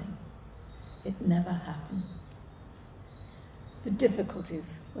 Nothing. It never happened. The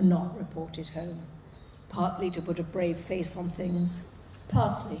difficulties were not reported home, partly to put a brave face on things,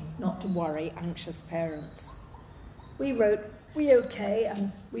 partly not to worry anxious parents. We wrote, we okay,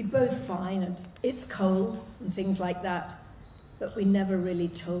 and we both fine, and it's cold, and things like that, but we never really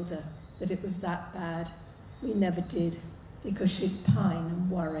told her that it was that bad. We never did, because she'd pine and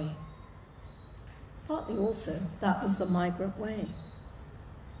worry. Partly also, that was the migrant way.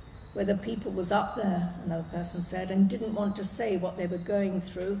 Whether people was up there, another person said, and didn't want to say what they were going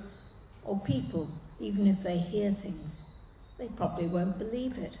through, or people, even if they hear things, they probably won't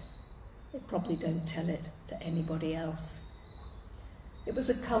believe it. They probably don't tell it to anybody else. It was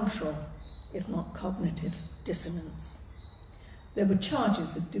a cultural, if not cognitive, dissonance. There were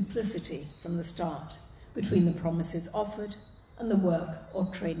charges of duplicity from the start between the promises offered and the work or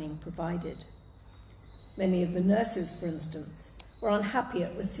training provided. Many of the nurses, for instance, were unhappy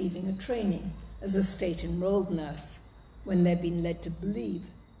at receiving a training as a state-enrolled nurse when they'd been led to believe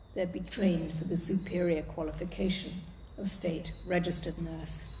they'd be trained for the superior qualification of state-registered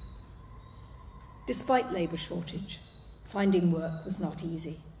nurse. Despite labour shortage, finding work was not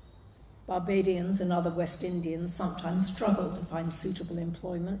easy. Barbadians and other West Indians sometimes struggled to find suitable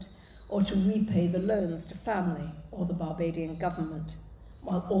employment or to repay the loans to family or the Barbadian government,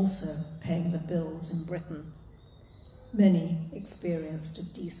 while also paying the bills in Britain. Many experienced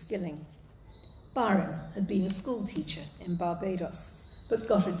a de-skilling. Byron had been a school teacher in Barbados, but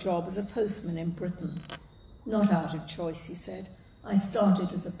got a job as a postman in Britain. Not out of choice, he said. I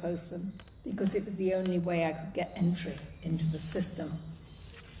started as a postman because it was the only way I could get entry into the system.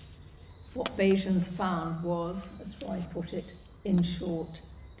 What Bayesians found was, as Roy put it, in short,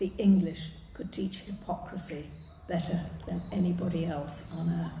 the English could teach hypocrisy better than anybody else on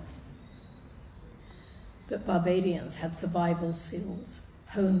earth. But Barbadians had survival skills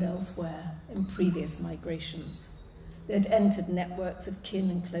honed elsewhere in previous migrations. They had entered networks of kin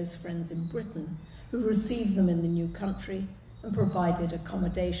and close friends in Britain who received them in the new country and provided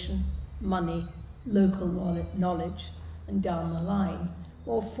accommodation, money, local knowledge, and down the line,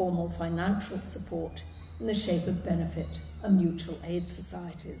 more formal financial support in the shape of benefit and mutual aid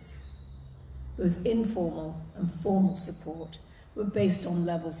societies. Both informal and formal support were based on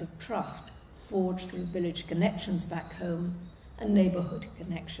levels of trust forged through village connections back home and neighbourhood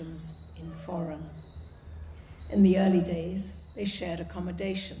connections in foreign. In the early days, they shared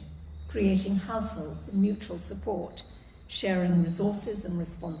accommodation, creating households of mutual support, sharing resources and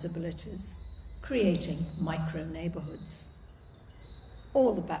responsibilities, creating micro-neighbourhoods.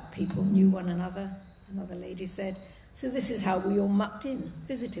 All the back people knew one another, another lady said, so this is how we all mucked in,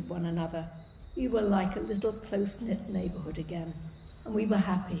 visited one another. We were like a little close-knit neighbourhood again, and we were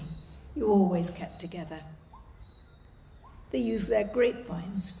happy. You always kept together. They used their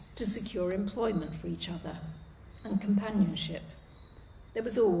grapevines to secure employment for each other and companionship. There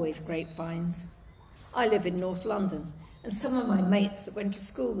was always grapevines. I live in North London, and some of my mates that went to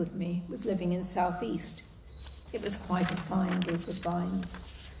school with me was living in South East. It was quite a fine group of vines.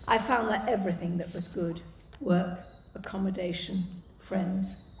 I found that everything that was good, work, accommodation,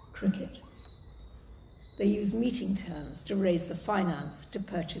 friends, cricket. They used meeting terms to raise the finance to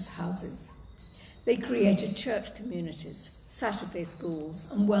purchase houses. They created church communities, Saturday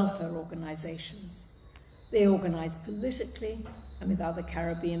schools, and welfare organisations. They organised politically and with other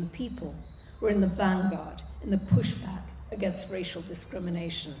Caribbean people, were in the vanguard in the pushback against racial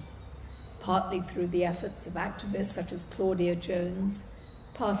discrimination, partly through the efforts of activists such as Claudia Jones,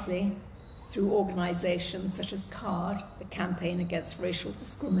 partly through organisations such as CARD, the Campaign Against Racial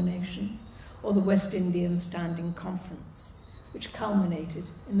Discrimination, or the West Indian Standing Conference, which culminated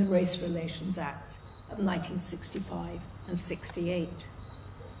in the Race Relations Acts of 1965 and 68.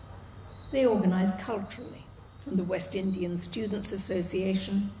 They organised culturally, from the West Indian Students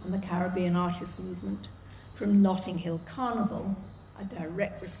Association and the Caribbean Artists Movement, from Notting Hill Carnival, a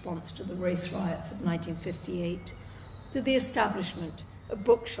direct response to the race riots of 1958, to the establishment of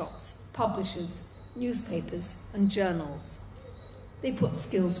bookshops, publishers, newspapers, and journals. They put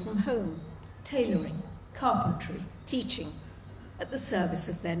skills from home, tailoring, carpentry, teaching, at the service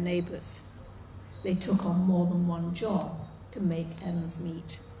of their neighbours. They took on more than one job to make ends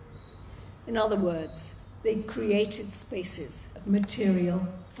meet. In other words, they created spaces of material,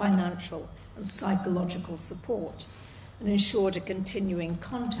 financial, and psychological support and ensured a continuing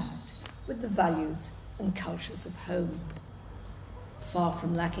contact with the values and cultures of home. Far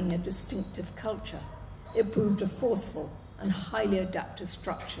from lacking a distinctive culture, it proved a forceful and highly adaptive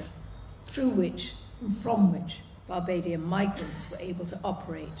structure through which and from which Barbadian migrants were able to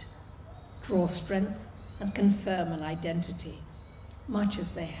operate, draw strength, and confirm an identity, much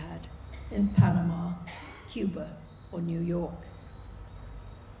as they had in Panama, Cuba, or New York.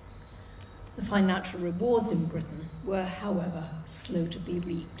 The financial rewards in Britain were, however, slow to be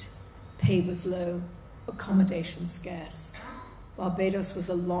reaped. Pay was low, accommodation scarce. Barbados was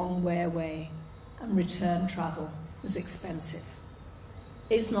a long way away, and return travel was expensive.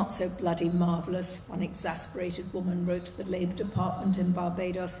 It's not so bloody marvellous, one exasperated woman wrote to the Labour Department in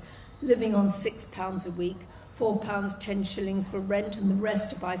Barbados, living on £6 a week, £4 10 shillings for rent, and the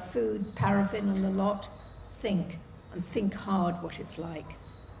rest to buy food, paraffin, and the lot. Think, and think hard what it's like.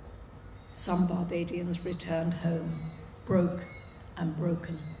 Some Barbadians returned home, broke and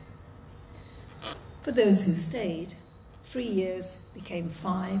broken. For those who stayed, 3 years became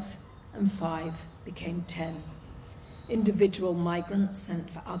 5, and 5 became 10. Individual migrants sent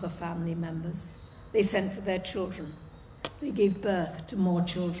for other family members. They sent for their children. They gave birth to more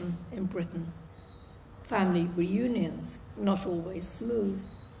children in Britain. Family reunions were not always smooth,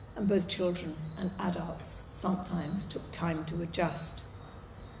 and both children and adults sometimes took time to adjust.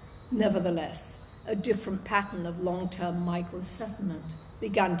 Nevertheless, a different pattern of long-term migrant settlement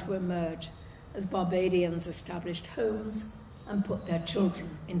began to emerge as Barbadians established homes and put their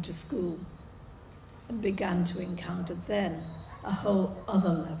children into school, and began to encounter then a whole other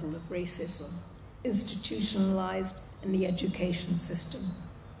level of racism, institutionalized in the education system,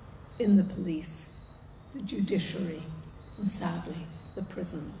 in the police, the judiciary, and sadly, the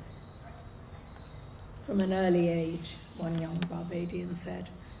prisons. From an early age, one young Barbadian said,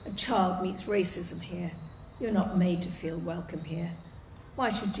 "A child meets racism here. You're not made to feel welcome here.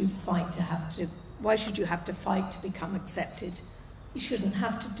 Why should you have to fight to become accepted? You shouldn't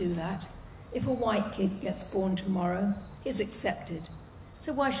have to do that. If a white kid gets born tomorrow, he's accepted.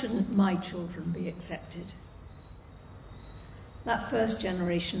 So why shouldn't my children be accepted?" That first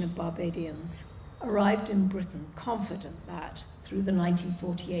generation of Barbadians arrived in Britain confident that, through the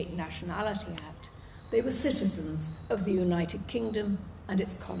 1948 Nationality Act, they were citizens of the United Kingdom and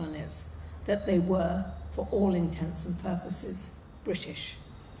its colonies, that they were, for all intents and purposes, British.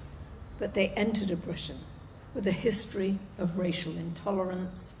 But they entered a Britain with a history of racial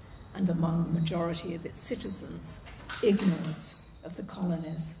intolerance and, among the majority of its citizens, ignorance of the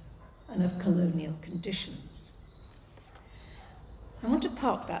colonies and of colonial conditions. I want to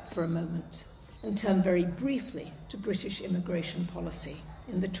park that for a moment and turn very briefly to British immigration policy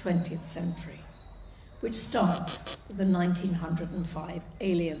in the 20th century, which starts with the 1905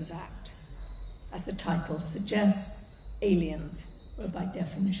 Aliens Act. As the title suggests, aliens were by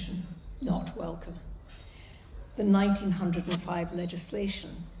definition not welcome. The 1905 legislation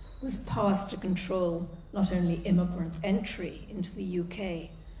was passed to control not only immigrant entry into the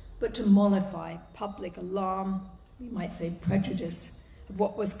UK, but to mollify public alarm, we might say prejudice, of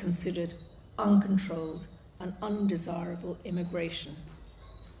what was considered uncontrolled and undesirable immigration,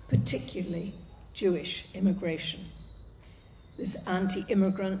 particularly Jewish immigration. This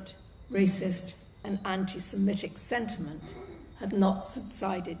anti-immigrant, racist, and anti-Semitic sentiment had not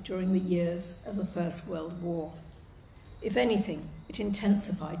subsided during the years of the First World War. If anything, it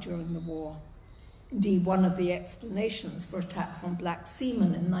intensified during the war. Indeed, one of the explanations for attacks on black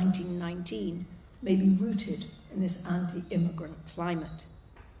seamen in 1919 may be rooted in this anti-immigrant climate.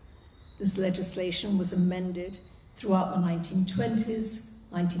 This legislation was amended throughout the 1920s,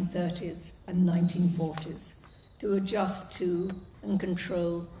 1930s, and 1940s to adjust to and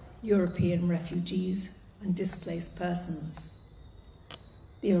control European refugees and displaced persons.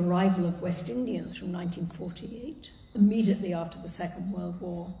 The arrival of West Indians from 1948, immediately after the Second World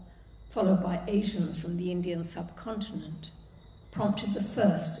War, followed by Asians from the Indian subcontinent, prompted the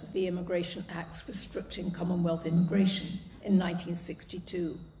first of the Immigration Acts restricting Commonwealth immigration in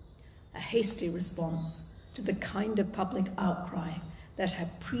 1962, a hasty response to the kind of public outcry that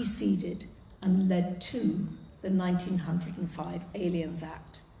had preceded and led to the 1905 Aliens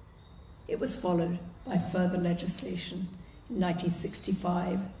Act. It was followed by further legislation in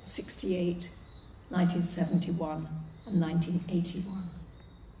 1965, 68, 1971, and 1981.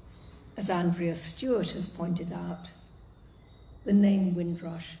 As Andrea Stewart has pointed out, the name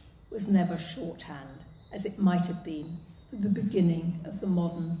Windrush was never shorthand, as it might have been for the beginning of the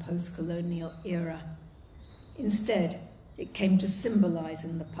modern post-colonial era. Instead, it came to symbolize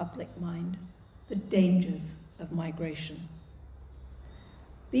in the public mind the dangers of migration.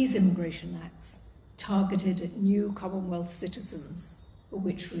 These immigration acts, targeted at new Commonwealth citizens, or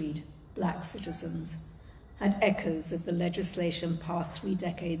which read black citizens, had echoes of the legislation passed 3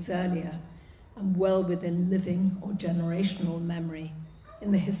 decades earlier and well within living or generational memory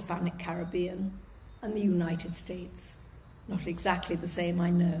in the Hispanic Caribbean and the United States. Not exactly the same, I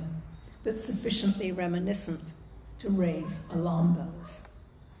know, but sufficiently reminiscent to raise alarm bells.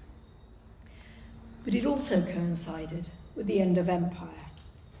 But it also coincided with the end of empire,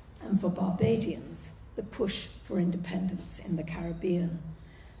 and for Barbadians, the push for independence in the Caribbean,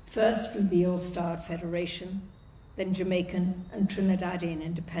 first through the ill-starred Federation, then Jamaican and Trinidadian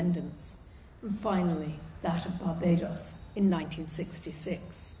independence, and finally that of Barbados in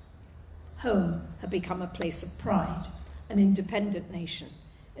 1966. Home had become a place of pride, an independent nation,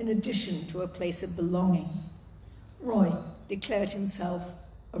 in addition to a place of belonging. Roy declared himself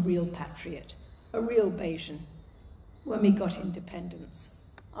a real patriot, a real Bajan, when we got independence,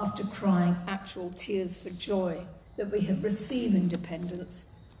 after crying actual tears for joy that we had received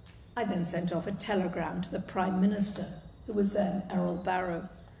independence. I then sent off a telegram to the Prime Minister, who was then Errol Barrow,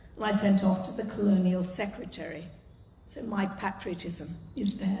 and I sent off to the Colonial Secretary. So my patriotism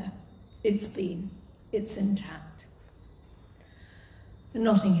is there. It's intact. The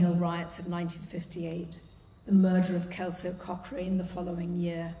Notting Hill riots of 1958, the murder of Kelso Cochrane the following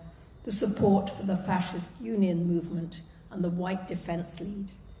year, the support for the fascist union movement and the White Defence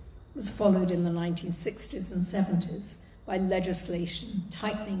League was followed in the 1960s and 70s by legislation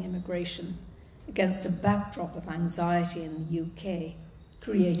tightening immigration against a backdrop of anxiety in the UK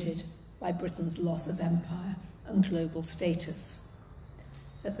created by Britain's loss of empire and global status.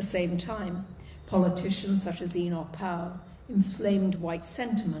 At the same time, politicians such as Enoch Powell inflamed white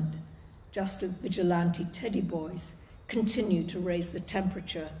sentiment, just as vigilante teddy boys continued to raise the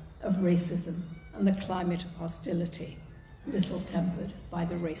temperature of racism and the climate of hostility, little tempered by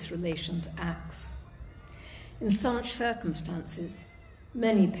the Race Relations Acts. In such circumstances,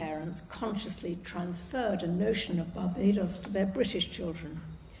 many parents consciously transferred a notion of Barbados to their British children,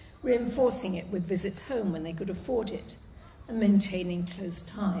 reinforcing it with visits home when they could afford it, and maintaining close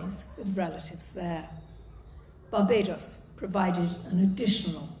ties with relatives there. Barbados provided an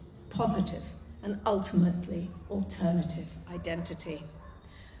additional, positive, and ultimately alternative identity.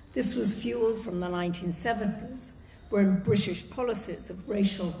 This was fueled from the 1970s, when British policies of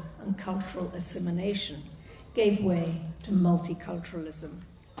racial and cultural assimilation gave way to multiculturalism,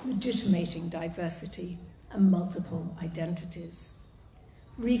 legitimating diversity and multiple identities.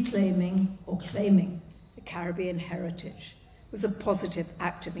 Reclaiming or claiming the Caribbean heritage was a positive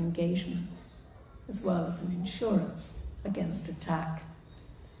act of engagement, as well as an insurance against attack.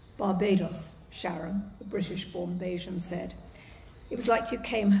 Barbados, Sharon, the British-born Bajan, said, "It was like you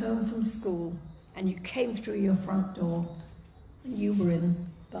came home from school and you came through your front door and you were in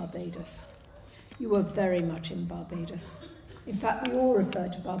Barbados. You were very much in Barbados. In fact, we all refer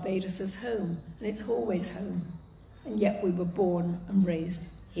to Barbados as home, and it's always home. And yet we were born and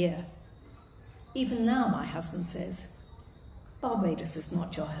raised here. Even now, my husband says, Barbados is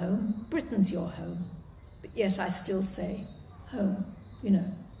not your home, Britain's your home. But yet I still say, home,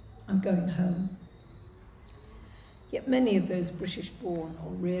 I'm going home." Yet many of those British-born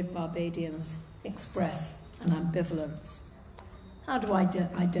or reared Barbadians express an ambivalence. How do I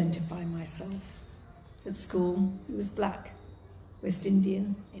identify myself? At school, he was black. West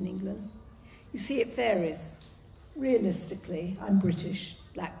Indian in England. You see, it varies. Realistically, I'm British,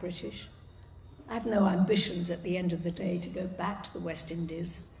 black British. I have no ambitions at the end of the day to go back to the West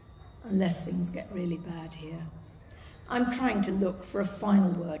Indies unless things get really bad here. I'm trying to look for a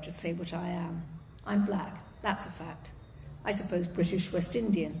final word to say what I am. I'm black, that's a fact. I suppose British West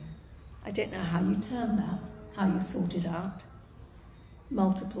Indian. I don't know how you term that, how you sort it out.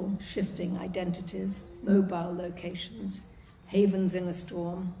 Multiple shifting identities, mobile locations, havens in a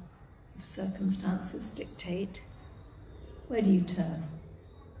storm, if circumstances dictate. Where do you turn?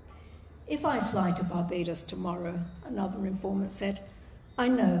 If I fly to Barbados tomorrow, another informant said, I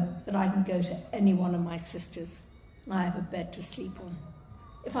know that I can go to any one of my sisters and I have a bed to sleep on.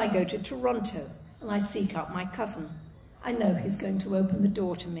 If I go to Toronto and I seek out my cousin, I know he's going to open the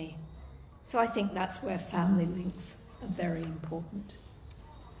door to me. So I think that's where family links are very important.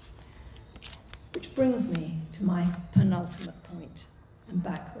 Which brings me to my penultimate point, and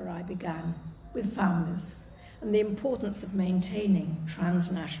back where I began, with families, and the importance of maintaining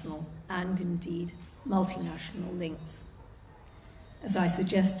transnational and indeed multinational links. As I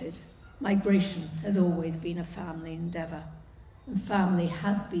suggested, migration has always been a family endeavour, and family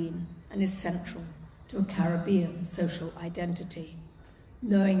has been and is central to a Caribbean social identity.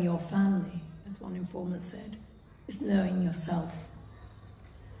 Knowing your family, as one informant said, is knowing yourself.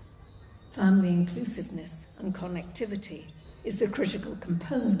 Family inclusiveness and connectivity is the critical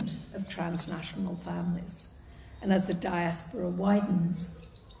component of transnational families. And as the diaspora widens,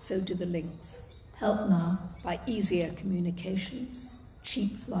 so do the links, helped now by easier communications,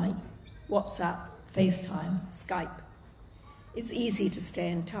 cheap flight, WhatsApp, FaceTime, Skype. It's easy to stay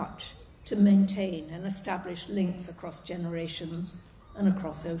in touch, to maintain and establish links across generations and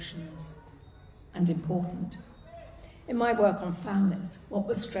across oceans. And important. In my work on families, what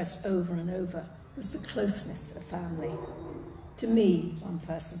was stressed over and over was the closeness of family. To me, one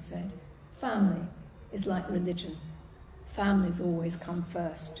person said, family is like religion. Families always come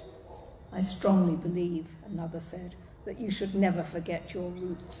first. I strongly believe, another said, that you should never forget your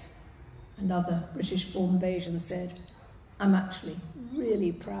roots. Another British-born Bayesian said, I'm actually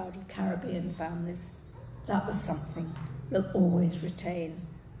really proud of Caribbean families. That was something we'll always retain.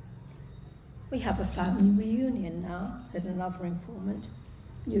 We have a family reunion now, said another informant.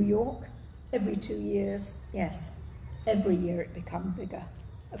 New York, every 2 years, yes. Every year it becomes bigger.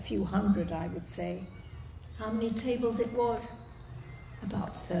 A few hundred, I would say. How many tables it was?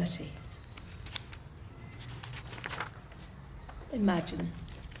 About 30. Imagine,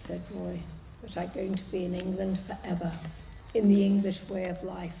 said Roy, that I'm going to be in England forever, in the English way of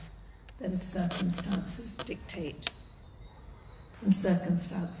life, then circumstances dictate. And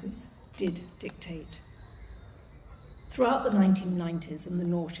circumstances did dictate. Throughout the 1990s and the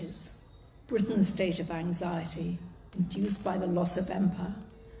noughties, Britain's state of anxiety, induced by the loss of empire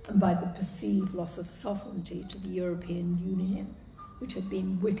and by the perceived loss of sovereignty to the European Union, which had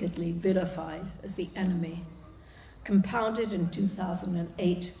been wickedly vilified as the enemy, compounded in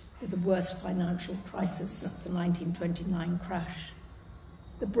 2008 with the worst financial crisis since the 1929 crash.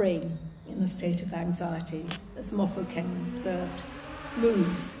 The brain, in a state of anxiety, as Mofokeng observed,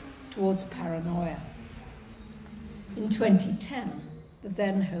 moves towards paranoia. In 2010, the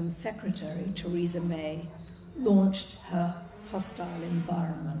then Home Secretary, Theresa May, launched her hostile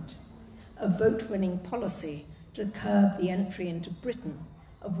environment, a vote-winning policy to curb the entry into Britain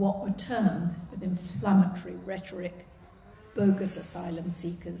of what were termed, with inflammatory rhetoric, bogus asylum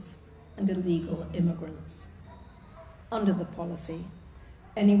seekers and illegal immigrants. Under the policy,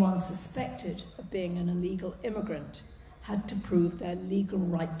 anyone suspected of being an illegal immigrant had to prove their legal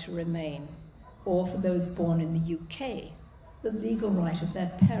right to remain, or for those born in the UK, the legal right of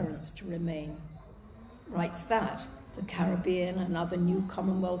their parents to remain. Rights that, for Caribbean and other new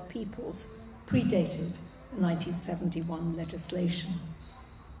Commonwealth peoples, predated the 1971 legislation.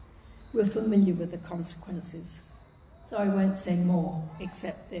 We're familiar with the consequences, so I won't say more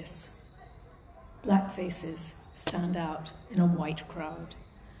except this. Black faces stand out in a white crowd,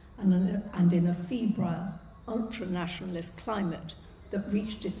 and in a febrile, ultra-nationalist climate that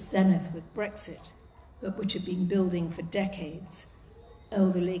reached its zenith with Brexit, but which had been building for decades,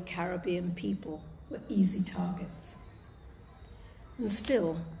 elderly Caribbean people were easy targets. And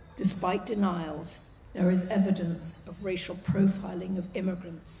still, despite denials, there is evidence of racial profiling of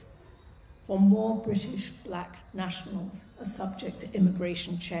immigrants. For more British black nationals are subject to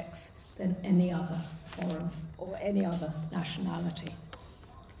immigration checks than any other foreign or any other nationality.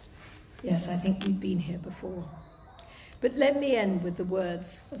 Yes, I think we've been here before. But let me end with the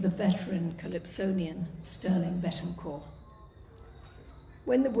words of the veteran Calypsonian Sterling Betancourt.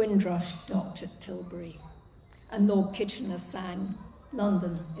 When the Windrush docked at Tilbury, And Lord Kitchener sang,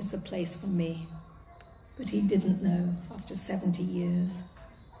 "London is the place for me." But he didn't know, after 70 years,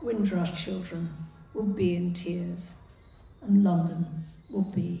 Windrush children will be in tears, and London will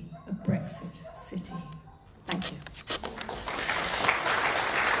be a Brexit city. Thank you.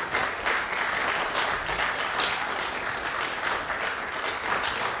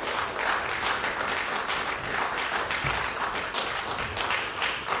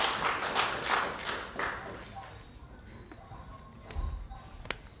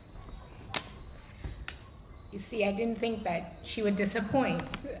 You see, I didn't think that she would disappoint.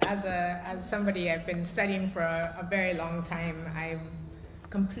 As somebody I've been studying for a very long time, I'm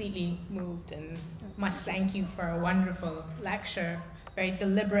completely moved and must thank you for a wonderful lecture, very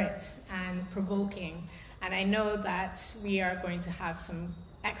deliberate and provoking. And I know that we are going to have some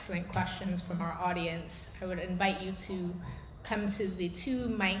excellent questions from our audience. I would invite you to come to the 2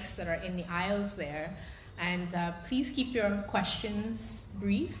 mics that are in the aisles there, and please keep your questions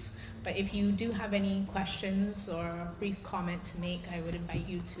brief. But if you do have any questions or a brief comment to make, I would invite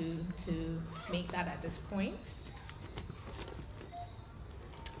you to make that at this point.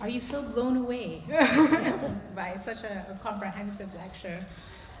 Are you so blown away by such a comprehensive lecture?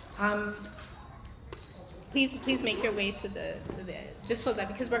 Please make your way to the just so that,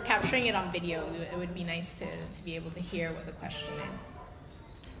 because we're capturing it on video, it would be nice to be able to hear what the question is.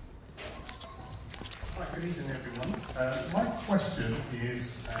 Hi, good evening, everyone. My question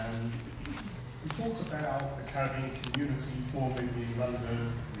is, we talked about the Caribbean community forming in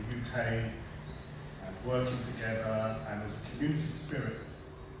London, the UK, and working together, and there's a community spirit.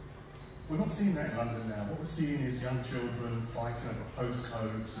 We're not seeing that in London now. What we're seeing is young children fighting over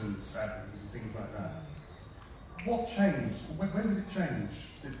postcodes and stabbings and things like that. What changed? When did it change?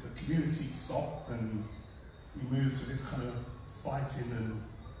 Did the community stop and we moved to this kind of fighting and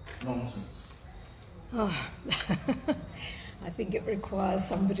nonsense? Oh, I think it requires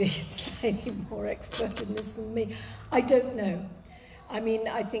somebody slightly more expert in this than me. I don't know. I mean,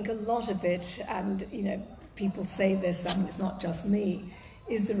 I think a lot of it, and you know, people say this, I mean, it's not just me,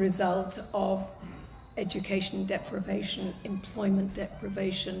 is the result of education deprivation, employment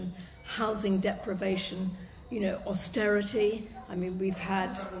deprivation, housing deprivation, you know, austerity. I mean, we've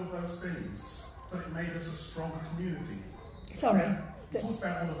had... all of those things, but it made us a stronger community. Sorry? We talked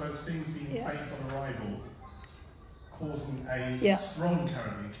about all of those things being faced on arrival, causing a strong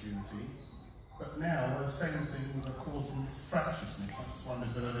Caribbean community, but now those same things are causing this fractiousness. I just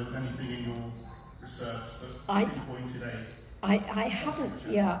wondered whether there was anything in your research that pinpointed I haven't,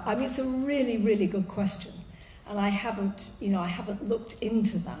 I mean, it's a really, really good question. And I haven't looked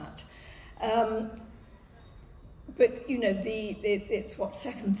into that. But, you know, it's what,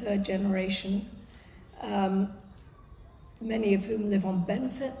 2nd, 3rd generation, many of whom live on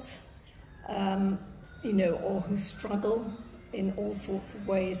benefits, you know, or who struggle in all sorts of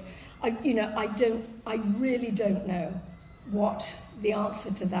ways. I really don't know what the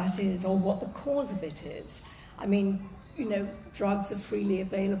answer to that is or what the cause of it is. I mean, you know, drugs are freely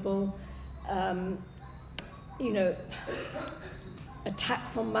available, you know,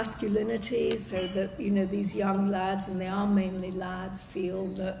 attacks on masculinity so that, you know, these young lads, and they are mainly lads, feel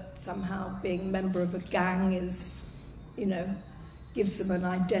that somehow being a member of a gang is, you know, gives them an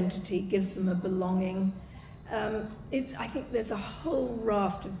identity, gives them a belonging. I think there's a whole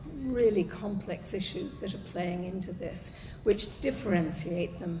raft of really complex issues that are playing into this, which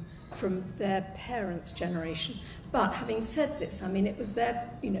differentiate them from their parents' generation. But having said this, I mean, it was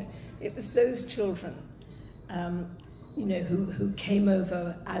those children, you know, who came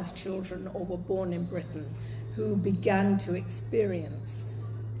over as children or were born in Britain, who began to experience,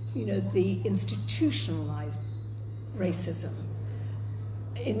 you know, the institutionalized racism,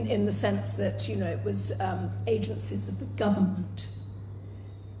 in the sense that, you know, it was agencies of the government,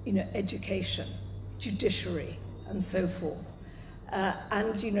 you know, education, judiciary, and so forth.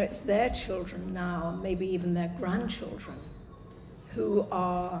 And, you know, it's their children now, and maybe even their grandchildren, who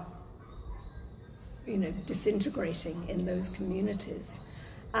are, you know, disintegrating in those communities.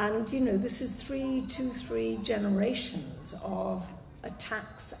 And, you know, this is three generations of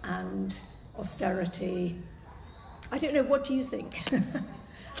attacks and austerity. I don't know, what do you think?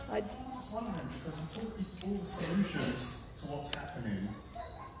 I'm just wondering, because all the solutions to what's happening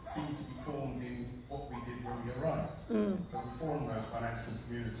seem to be formed in what we did when we arrived. So we formed those financial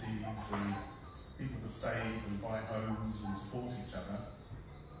communities and people could save and buy homes and support each other.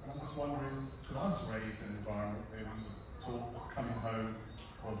 And I'm just wondering, because I was raised in an environment where we were taught that coming home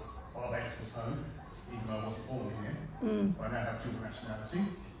was Barbados was home, even though I wasn't born here. But I now have dual nationality.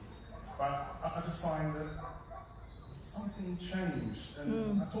 But I just find that something changed.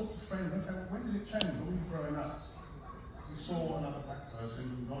 And I talked to friends, I said, when did it change? When we were growing up, you saw another black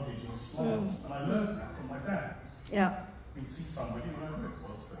person, you nodded, you smiled. And I learned that from my dad. Yeah. He'd see somebody, you know who it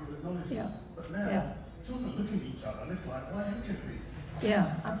was, but he would acknowledge Yeah. them. But now, children look at each other and it's like, why are you looking at me?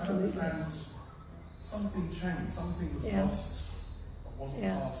 Yeah, absolutely. And something changed, something was lost, but wasn't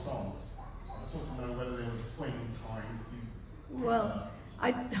passed on. I just want to know whether there was a point in time that you... Well,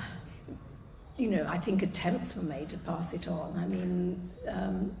 I think attempts were made to pass it on. I mean,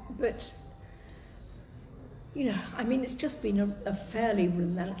 but, it's just been a fairly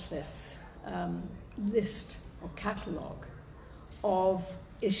relentless list or catalogue of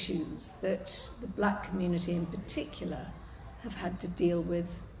issues that the black community in particular have had to deal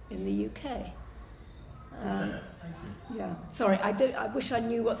with in the UK. Thank you. Yeah, sorry, I wish I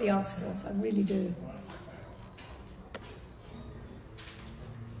knew what the answer was, I really do.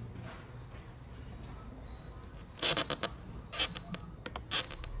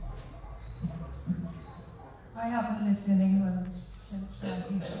 I haven't lived in England since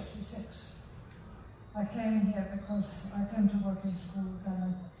 1966. I came here because I came to work in schools. I'm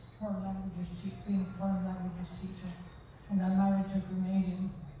a foreign languages teacher, and I'm married to a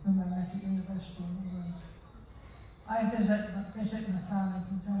Grenadian whom I met at university in England. I visit my family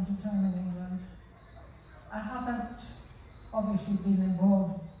from time to time in England. I haven't obviously been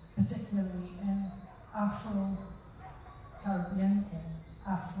involved particularly in Afro-Caribbean or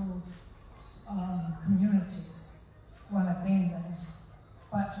Afro communities when I've been there,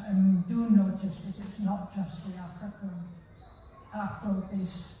 but I do notice that it's not just the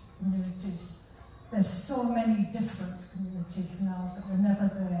Afro-based communities. There's so many different communities now that were never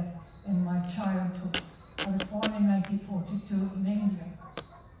there in my childhood. I was born in 1942 in India,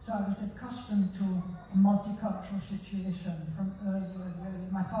 so I was accustomed to a multicultural situation from early.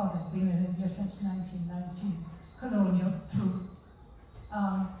 My father had been in India since 1919, colonial, true.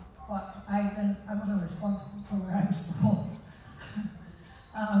 But I wasn't responsible for where I was born.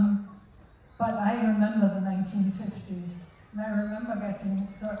 But I remember the 1950s, and I remember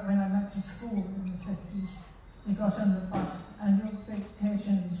when I went to school in the 50s, you got on the bus and you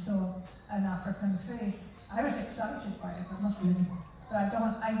occasionally saw an African face. I was excited by it, I must say, but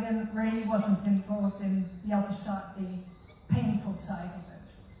wasn't involved in the other side, the painful side of it.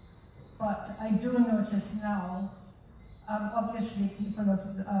 But I do notice now, obviously people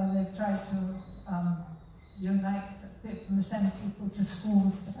they've tried to unite, send people to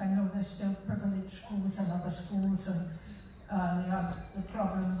schools, but I know there's still privileged schools and other schools, and they have the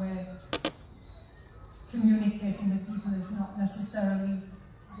problem where communicating with people is not necessarily,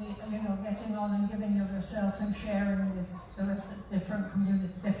 getting on and giving of yourself and sharing with the rest of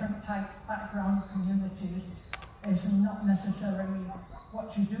different type background communities is not necessarily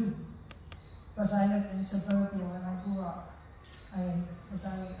what you do. But I lived in suburbia when I grew up. I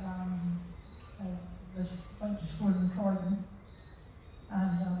went to school in Croydon,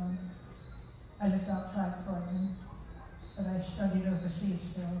 and I lived outside Croydon, but I studied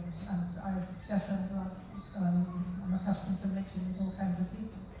overseas, so I guess I'm accustomed to mixing with all kinds of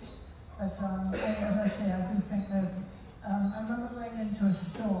people. But as I say, I do think that I remember going into a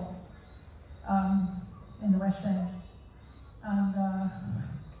store in the West End, and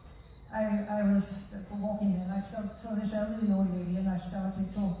I was walking in, I saw this elderly old lady, and I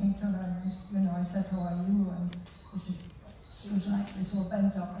started talking to her, and I said, "How are you?" And she was like this, all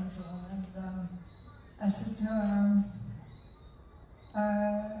bent up and so on, and I said to her,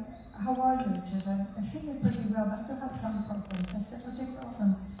 "How are you?" She said, "I'm feeling pretty well, but I do have some problems." I said, "What's your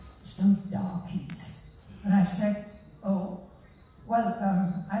problems?" "It's those darkies." And I said, "Oh, well,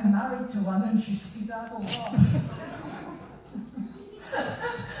 I'm married to one and she skedaddled off."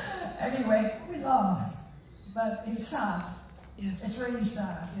 Anyway, we laugh, but it's sad. Yes. It's really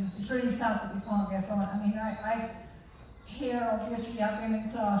sad. Yes. It's really sad that we can't get on. I mean, here, obviously, I've been in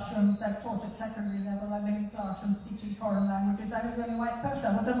classrooms, I've taught at secondary level, I've been in classrooms teaching foreign languages. I was the only white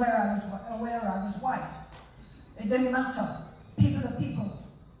person. I was aware I was white. It didn't matter. People are people.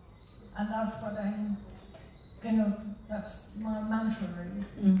 And that's what that's my mantra, really.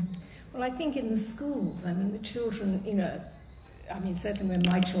 Well, I think in the schools, the children, certainly when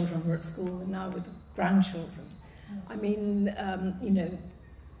my children were at school and now with the grandchildren,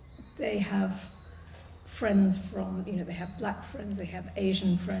 they have friends from, they have black friends, they have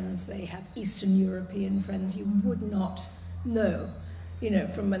Asian friends, they have Eastern European friends you would not know,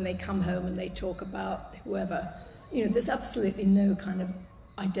 from when they come home and they talk about whoever. There's absolutely no kind of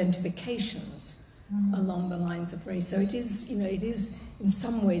identifications along the lines of race. So it is in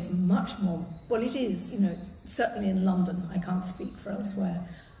some ways much more, well it is, it's certainly in London, I can't speak for elsewhere,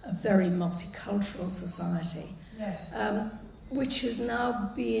 a very multicultural society. Yes. Which has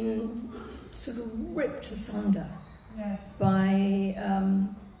now been sort of ripped asunder Yes. by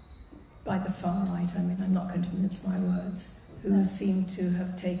the far right. I mean, I'm not going to mince my words, who seem to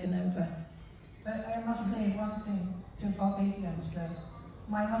have taken over. But I must say one thing to Barbadians though.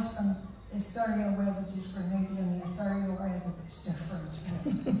 My husband is very aware that he's Grenadian, he's very aware that it's different here.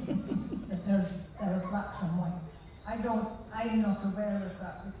 That there are blacks and whites. I'm not aware of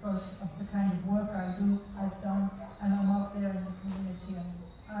that because of the kind of work I've done, and I'm out there in the community.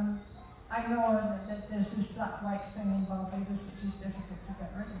 And I know that there's this black-white thing in Barbados which is difficult to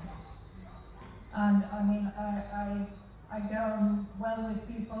get rid of. And I mean, I get on well with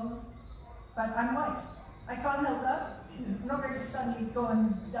people, but I'm white. I can't help that. I'm not going to suddenly go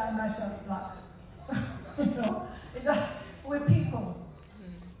and dye myself black. You know, we're people.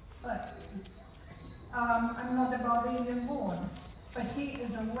 But I'm not a Barbadian born, but he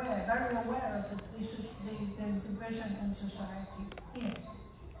is aware, very aware that this is the division in society here.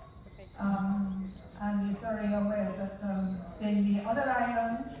 And he's very aware that in the other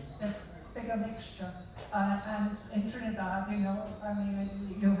islands, there's a bigger mixture. And in Trinidad, you know, I mean,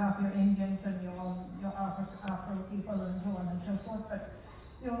 you have your Indians and your Afro people and so on and so forth, but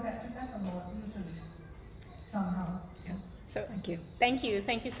you'll get together more easily somehow. Yeah. So Thank you.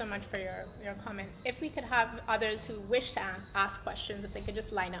 Thank you so much for your comment. If we could have others who wish to ask questions, if they could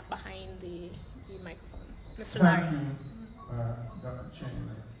just line up behind the microphones. Mr. Larry. Thank you, Dr.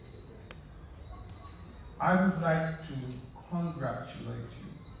 Chamberlain. I would like to congratulate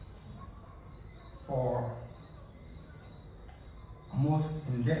you for a most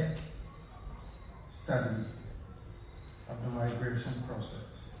in-depth study of the migration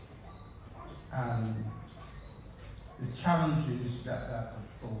process and the challenges that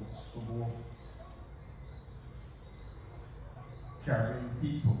pose for both Caribbean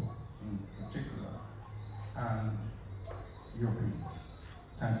people in particular and Europeans.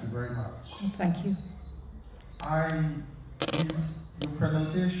 Thank you very much. Thank you. Your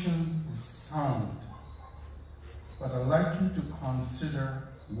presentation is sound, but I'd like you to consider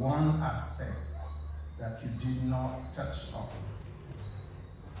one aspect that you did not touch on.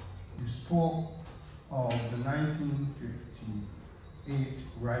 You spoke of the 1958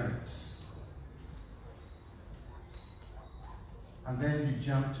 riots, and then you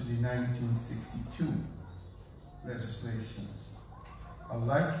jumped to the 1962 legislations. I'd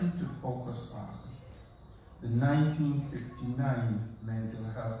like you to focus on the 1959 Mental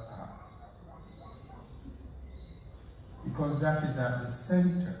Health Act, because that is at the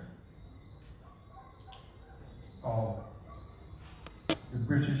center of the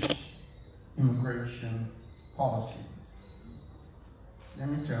British immigration policies. Let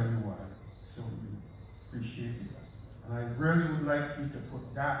me tell you why, so you appreciate it. And I really would like you to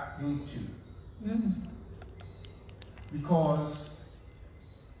put that into, because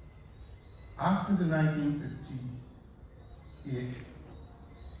after the 1958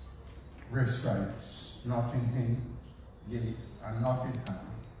 race riots, Notting Gate and Nottingham,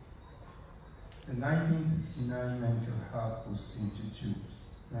 the 1959 Mental Health was introduced.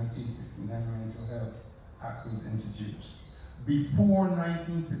 1959 Mental Health Act was introduced. Before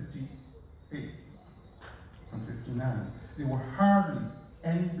 1958 and 59, there were hardly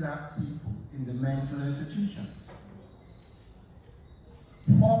any black people in the mental institutions.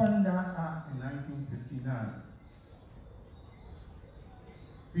 Following that act in 1959,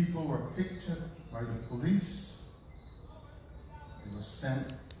 people were picked up by the police. They were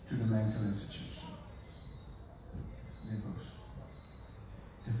sent to the mental institution.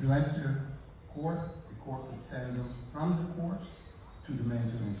 If they went to court, the court would send them from the courts to the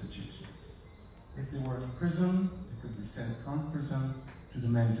mental institutions. If they were in prison, they could be sent from prison to the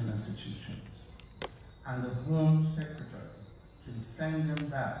mental institutions. And the Home Secretary can send them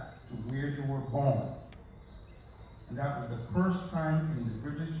back to where they were born. And that was the first time in the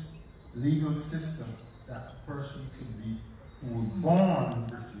British legal system that a person could be, who was born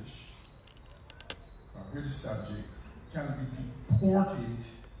British, a British subject, can be deported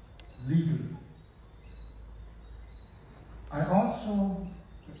legally. I also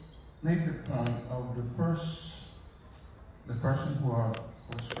make the point of the person who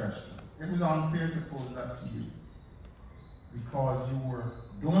was questioned. It was unfair to pose that to you, because you were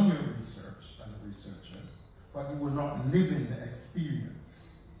doing your research as a researcher, but you were not living the experience.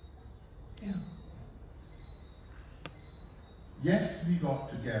 Yeah. Yes, we got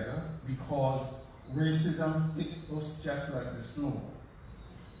together because racism hit us just like the snow.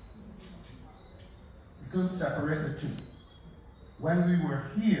 We couldn't separate the two. When we were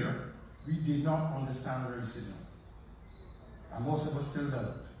here, we did not understand racism. And most of us still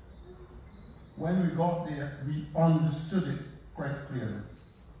don't. when we got there, we understood it quite clearly.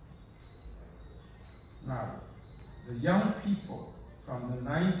 Now, the young people from the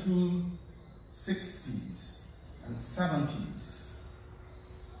 1960s and 70s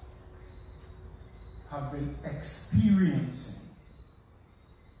have been experiencing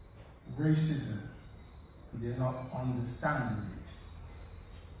racism, and they're not understanding it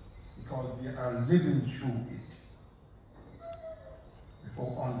because they are living through it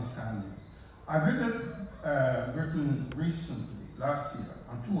before understanding. I visited Britain recently, last year,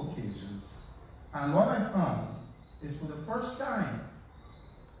 on 2 occasions, and what I found is for the first time,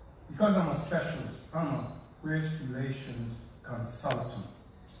 because I'm a specialist, I'm a race relations consultant.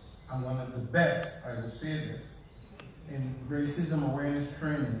 I'm one of the best, I will say this, in racism awareness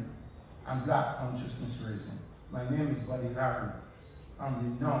training and black consciousness raising. My name is Buddy Larry.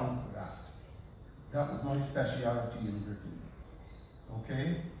 I'm renowned for that. That was my specialty in Britain.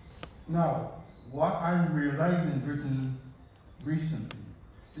 Okay? Now, what I realized in Britain recently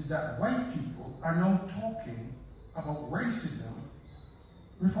is that white people are now talking about racism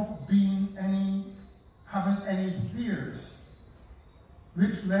without having any fears,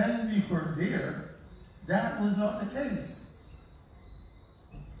 which when we were there, that was not the case.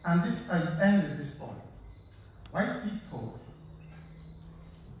 And this, I end at this point. White people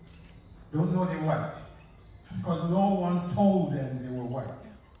don't know they're white because no one told them they were white.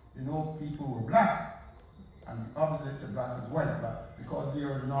 They know people were black, and the opposite to black is white, but because they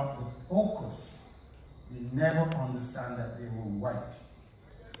are not the focus, they never understand that they were white.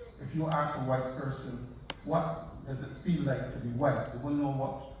 If you ask a white person, what does it feel like to be white? They won't know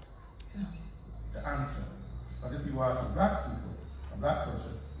what the answer. But if you ask a black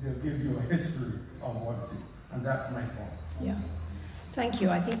person, they'll give you a history of what it is. And that's my point. Yeah. Thank you.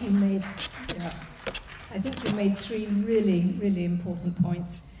 I think you made 3 really, really important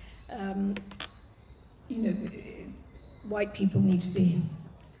points. You know, white people need to be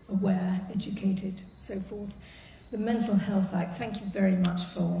aware, educated, so forth. The Mental Health Act, thank you very much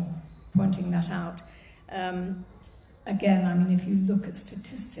for pointing that out. Again, I mean, if you look at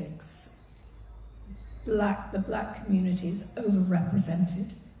statistics, the black community is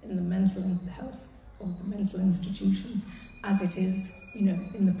overrepresented in the mental health or the mental institutions, as it is, you know,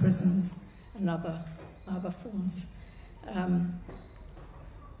 in the prisons and other forms.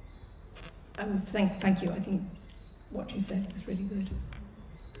 And thank you. I think what you said was really good.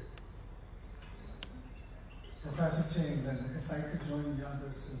 Professor Chamberlain, if I could join the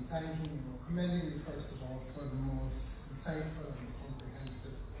others in thanking you, commending you first of all for the most insightful and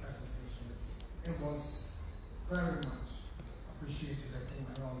comprehensive presentation. It was very much appreciated, I think,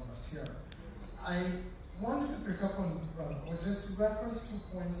 by all of us here. I wanted to pick up on, or just reference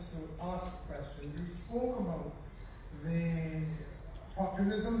 2 points to ask a question. You spoke about the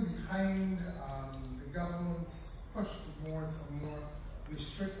populism behind the government's push towards a more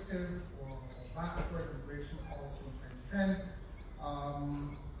restrictive or backward immigration policy in 2010.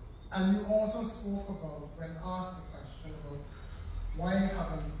 And you also spoke about, when asked the question about why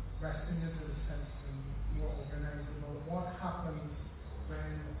haven't West Indians in the sense been more organized, about what happens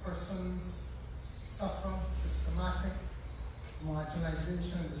when persons suffer systematic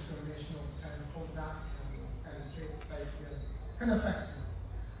marginalization and discrimination over time, how that can penetrate the psyche and can affect you.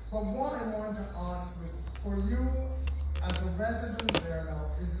 But what I wanted to ask for you as a resident there now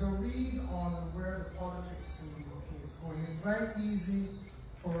is the read on where the politics in the UK is going. It's very easy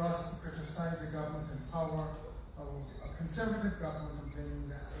for us to criticize a government in power, a conservative government, and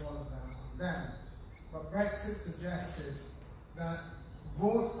blame all of that on them. But Brexit suggested that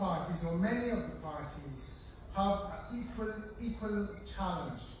both parties, or many of the parties, have an equal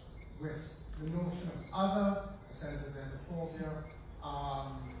challenge with the notion of other, the sense of xenophobia,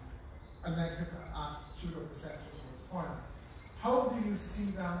 a negative attitude or perception towards foreign. How do you see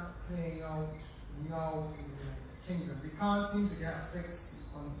that playing out now in the United Kingdom? We can't seem to get a fix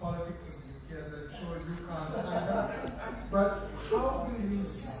on the politics of the UK, as I'm sure you can't either. But how do you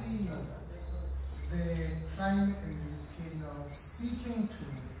see the climate in the UK now speaking to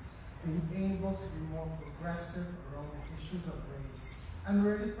being able to be more progressive around the issues of race and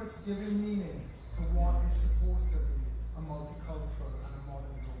really giving meaning to what is supposed to be a multicultural and a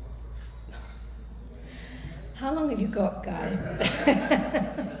modern global world? How long have you got, Guy?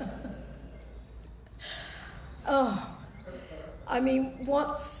 Oh, I mean,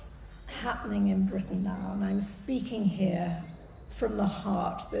 what's happening in Britain now, and I'm speaking here from the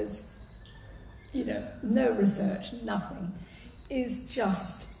heart, there's, you know, no research, nothing, is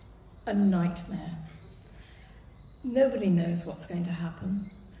just a nightmare. Nobody knows what's going to happen.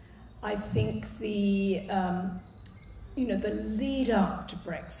 I think the, you know, the lead up to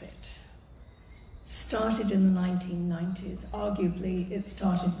Brexit started in the 1990s. Arguably, it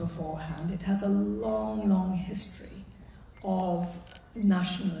started beforehand. It has a long, long history of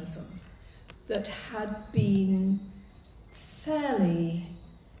nationalism that had been fairly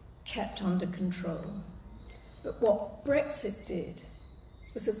kept under control. But what Brexit did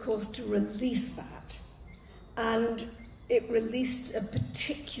was, of course, to release that. And it released a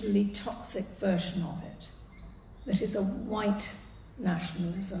particularly toxic version of it, that is a white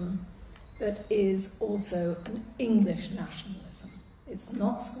nationalism, that is also an English nationalism. It's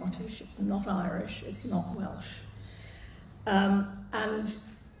not Scottish, it's not Irish, it's not Welsh. And,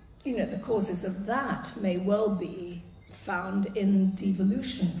 you know, the causes of that may well be found in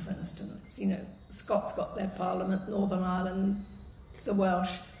devolution, for instance. You know, the Scots got their parliament, Northern Ireland, the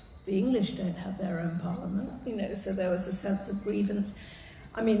Welsh, the English don't have their own parliament, you know, so there was a sense of grievance.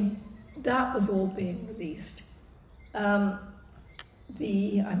 I mean, that was all being released. I'm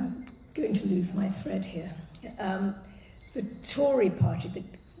going to lose my thread here. The Tory party,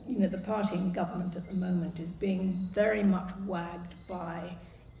 the party in government at the moment, is being very much wagged by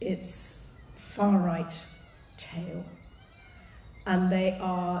its far-right tail. And they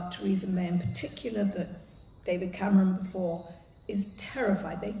are, Theresa May in particular, but David Cameron before, is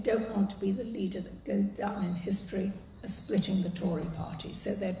terrified. They don't want to be the leader that goes down in history as splitting the Tory party,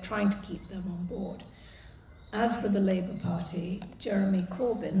 so they're trying to keep them on board. As for the Labour Party, Jeremy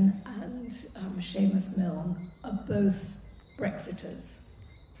Corbyn and Seamus Milne are both Brexiters.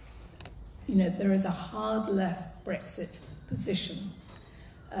 You know, there is a hard left Brexit position,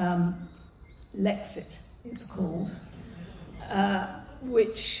 Lexit it's called,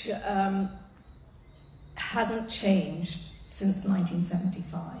 which hasn't changed since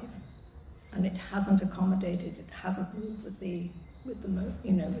 1975, and it hasn't accommodated, it hasn't moved with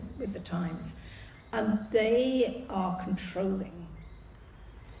the times. And they are controlling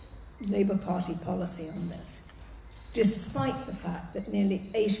Labour Party policy on this, despite the fact that nearly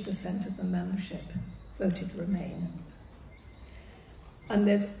 80% of the membership voted Remain. And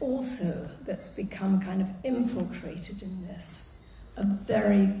there's also, that's become kind of infiltrated in this, a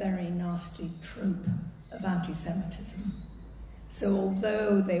very, very nasty trope of anti-Semitism. So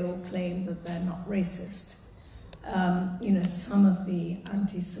although they all claim that they're not racist, you know, some of the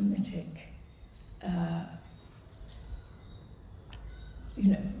anti-Semitic you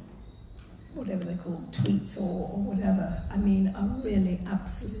know, whatever they're called, tweets or whatever, I mean, are really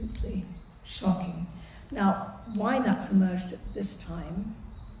absolutely shocking. Now, why that's emerged at this time,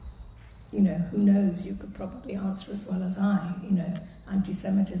 you know, who knows? You could probably answer as well as I. You know,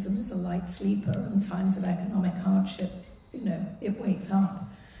 anti-Semitism is a light sleeper. In times of economic hardship, you know, it wakes up.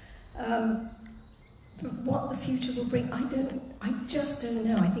 But what the future will bring, I just don't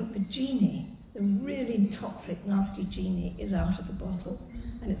know. I think the genie, the really toxic, nasty genie, is out of the bottle,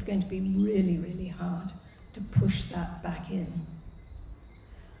 and it's going to be really, really hard to push that back in.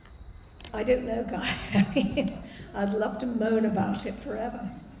 I don't know, Guy. I mean, I'd love to moan about it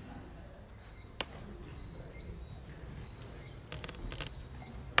forever.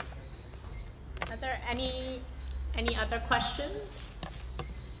 Are there any other questions?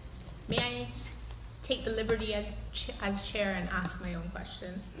 May I take the liberty as chair and ask my own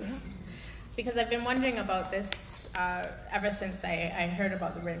question? Yeah. Because I've been wondering about this ever since I heard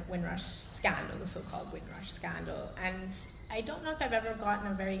about the Windrush scandal, the so-called Windrush scandal, and I don't know if I've ever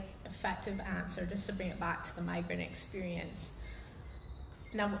gotten a very effective answer, just to bring it back to the migrant experience.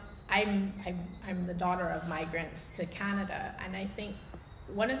 Now, I'm the daughter of migrants to Canada, and I think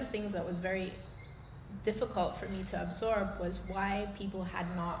one of the things that was very difficult for me to absorb was why people had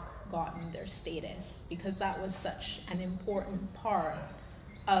not gotten their status, because that was such an important part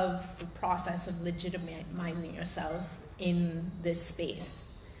of the process of legitimizing yourself in this space.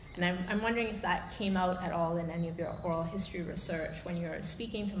 And I'm wondering if that came out at all in any of your oral history research. When you're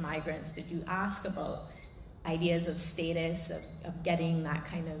speaking to migrants, did you ask about ideas of status, of getting that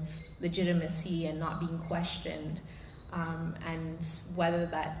kind of legitimacy and not being questioned, and whether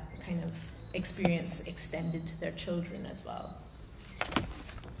that kind of experience extended to their children as well?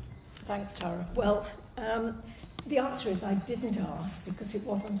 Thanks, Tara. Well, the answer is I didn't ask because it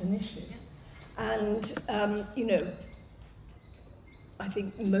wasn't an issue. And, you know, I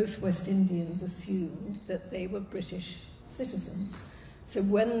think most West Indians assumed that they were British citizens. So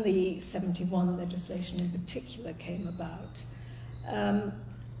when the 71 legislation in particular came about,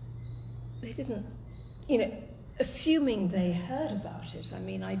 they didn't, you know, assuming they heard about it. I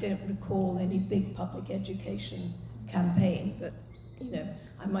mean, I don't recall any big public education campaign, but, you know,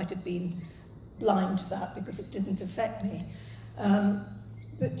 I might have been blind to that because it didn't affect me.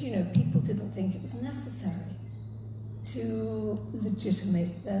 But, you know, people didn't think it was necessary. to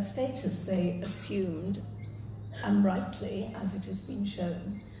legitimate their status. They assumed, and rightly, as it has been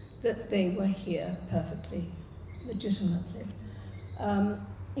shown, that they were here perfectly legitimately.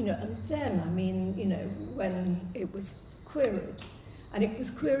 You know, and then, I mean, you know, when it was queried, and it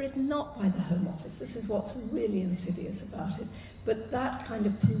was queried not by the Home Office, this is what's really insidious about it, but that kind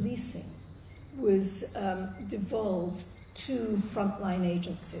of policing was devolved to frontline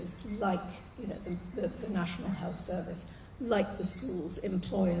agencies like, you know, the National Health Service, like the schools,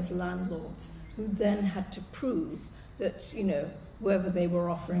 employers, landlords, who then had to prove that, you know, whoever they were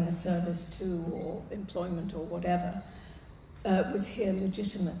offering a service to or employment or whatever was here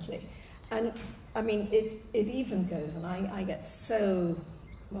legitimately. And I mean, it even goes, and I get so,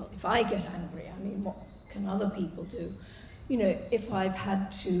 well, if I get angry, I mean, what can other people do? You know, if I've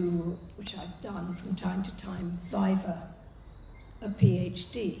had to, which I've done from time to time, viva a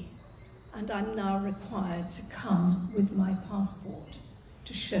PhD, and I'm now required to come with my passport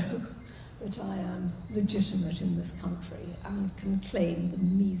to show that I am legitimate in this country and can claim the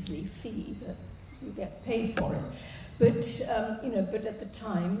measly fee that you get paid for it. But, you know, but at the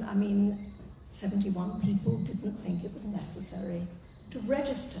time, I mean, 71 people didn't think it was necessary to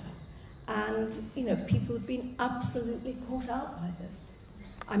register. And, you know, people have been absolutely caught out by this.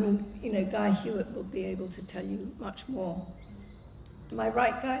 I mean, you know, Guy Hewitt will be able to tell you much more. Am I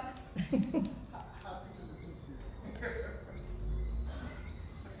right, Guy? Happy to listen to you.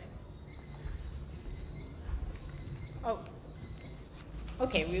 Oh,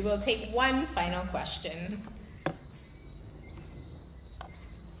 okay, we will take one final question.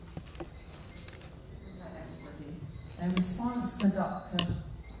 In response to Dr.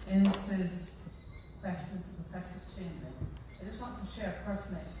 Innes's question to Professor Chamberlain, I just want to share a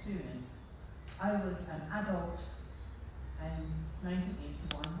personal experience. I was an adult in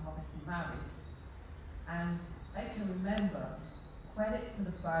 1981, obviously married, and I can remember, credit to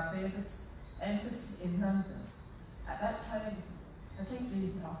the Barbados Embassy in London. At that time, I think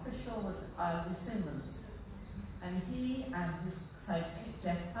the official was R.G. Simmons, and he and his sidekick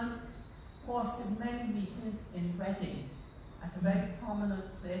Jeff Hunt hosted many meetings in Reading at a very prominent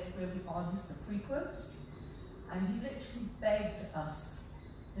place where we all used to frequent. And he literally begged us,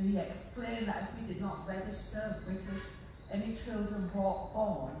 and he explained that if we did not register as British, any children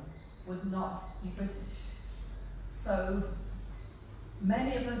born would not be British. So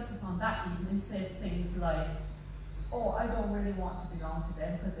many of us on that evening said things like, oh, I don't really want to belong to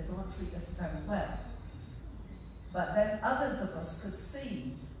them because they don't treat us very well. But then others of us could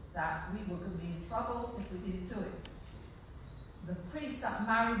see that we were going to be in trouble if we didn't do it. The priest that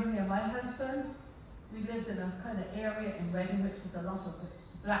married me and my husband, we lived in a kind of area in Reading which was a lot of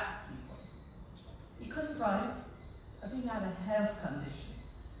black people. He couldn't drive. I think he had a health condition.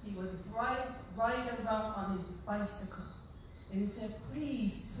 He would ride around on his bicycle. And he said,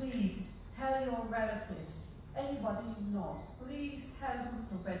 please, please, tell your relatives, anybody you know, please tell them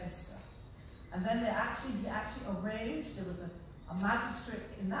to register. And then he actually arranged, there was a magistrate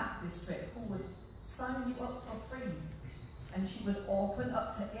in that district who would sign you up for free. And she would open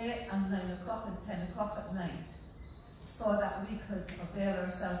up to 8 and 9 o'clock and 10 o'clock at night so that we could avail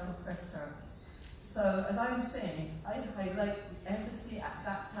ourselves of her service. So, as I was saying, I highlight the embassy at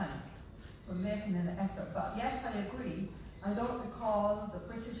that time for making an effort. But yes, I agree, I don't recall the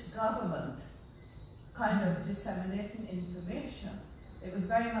British government kind of disseminating information. It was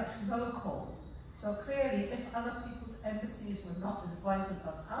very much local. So clearly, if other people's embassies were not as vibrant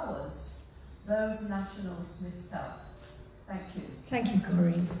as ours, those nationals missed out. Thank you. Thank you,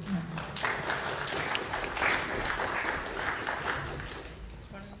 Corinne.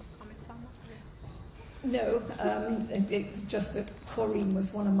 No, it's just that Corinne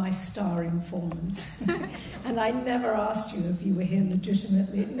was one of my star informants. And I never asked you if you were here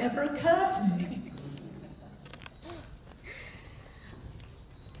legitimately. It never occurred to me.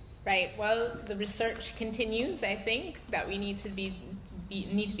 Right, well, the research continues, I think, that we need to be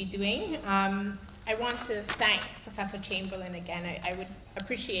doing. I want to thank Professor Chamberlain again. I would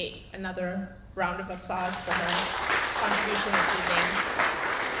appreciate another round of applause for her contribution this evening.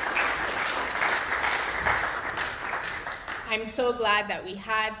 I'm so glad that we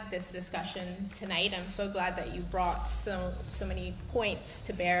had this discussion tonight. I'm so glad that you brought so many points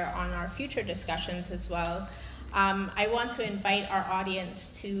to bear on our future discussions as well. I want to invite our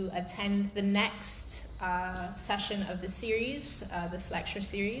audience to attend the next session of the series, this lecture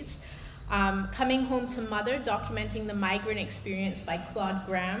series. Coming Home to Mother, Documenting the Migrant Experience by Claude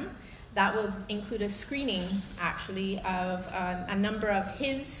Graham. That will include a screening, actually, of a number of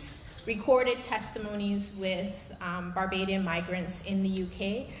his recorded testimonies with Barbadian migrants in the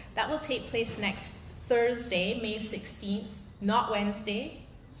UK. That will take place next Thursday, May 16th, not Wednesday.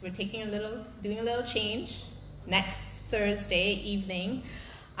 So we're doing a little change. Next Thursday evening,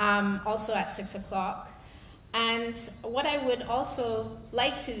 also at 6 o'clock. And what I would also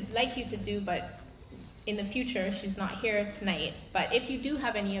like you to do, but in the future, she's not here tonight, but if you do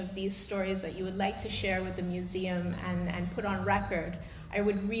have any of these stories that you would like to share with the museum and put on record, I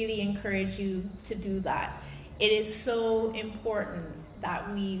would really encourage you to do that. It is so important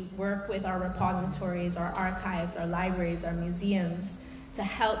that we work with our repositories, our archives, our libraries, our museums to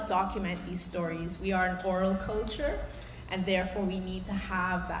help document these stories. We are an oral culture, and therefore we need to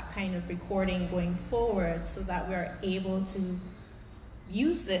have that kind of recording going forward so that we're able to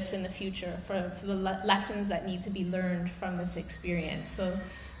use this in the future for the lessons that need to be learned from this experience. So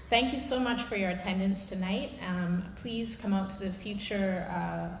thank you so much for your attendance tonight. Please come out to the future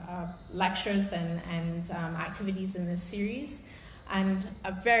lectures and activities in this series. And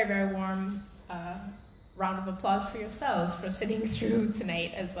a very, very warm round of applause for yourselves for sitting through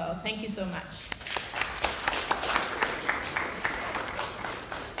tonight as well. Thank you so much.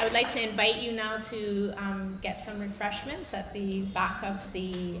 I would like to invite you now to get some refreshments at the back of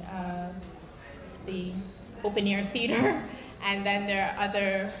the open air theater, and then there are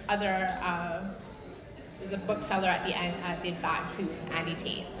there's a bookseller at the end at the back to Annie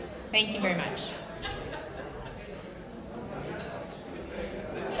Tate. Thank you very much.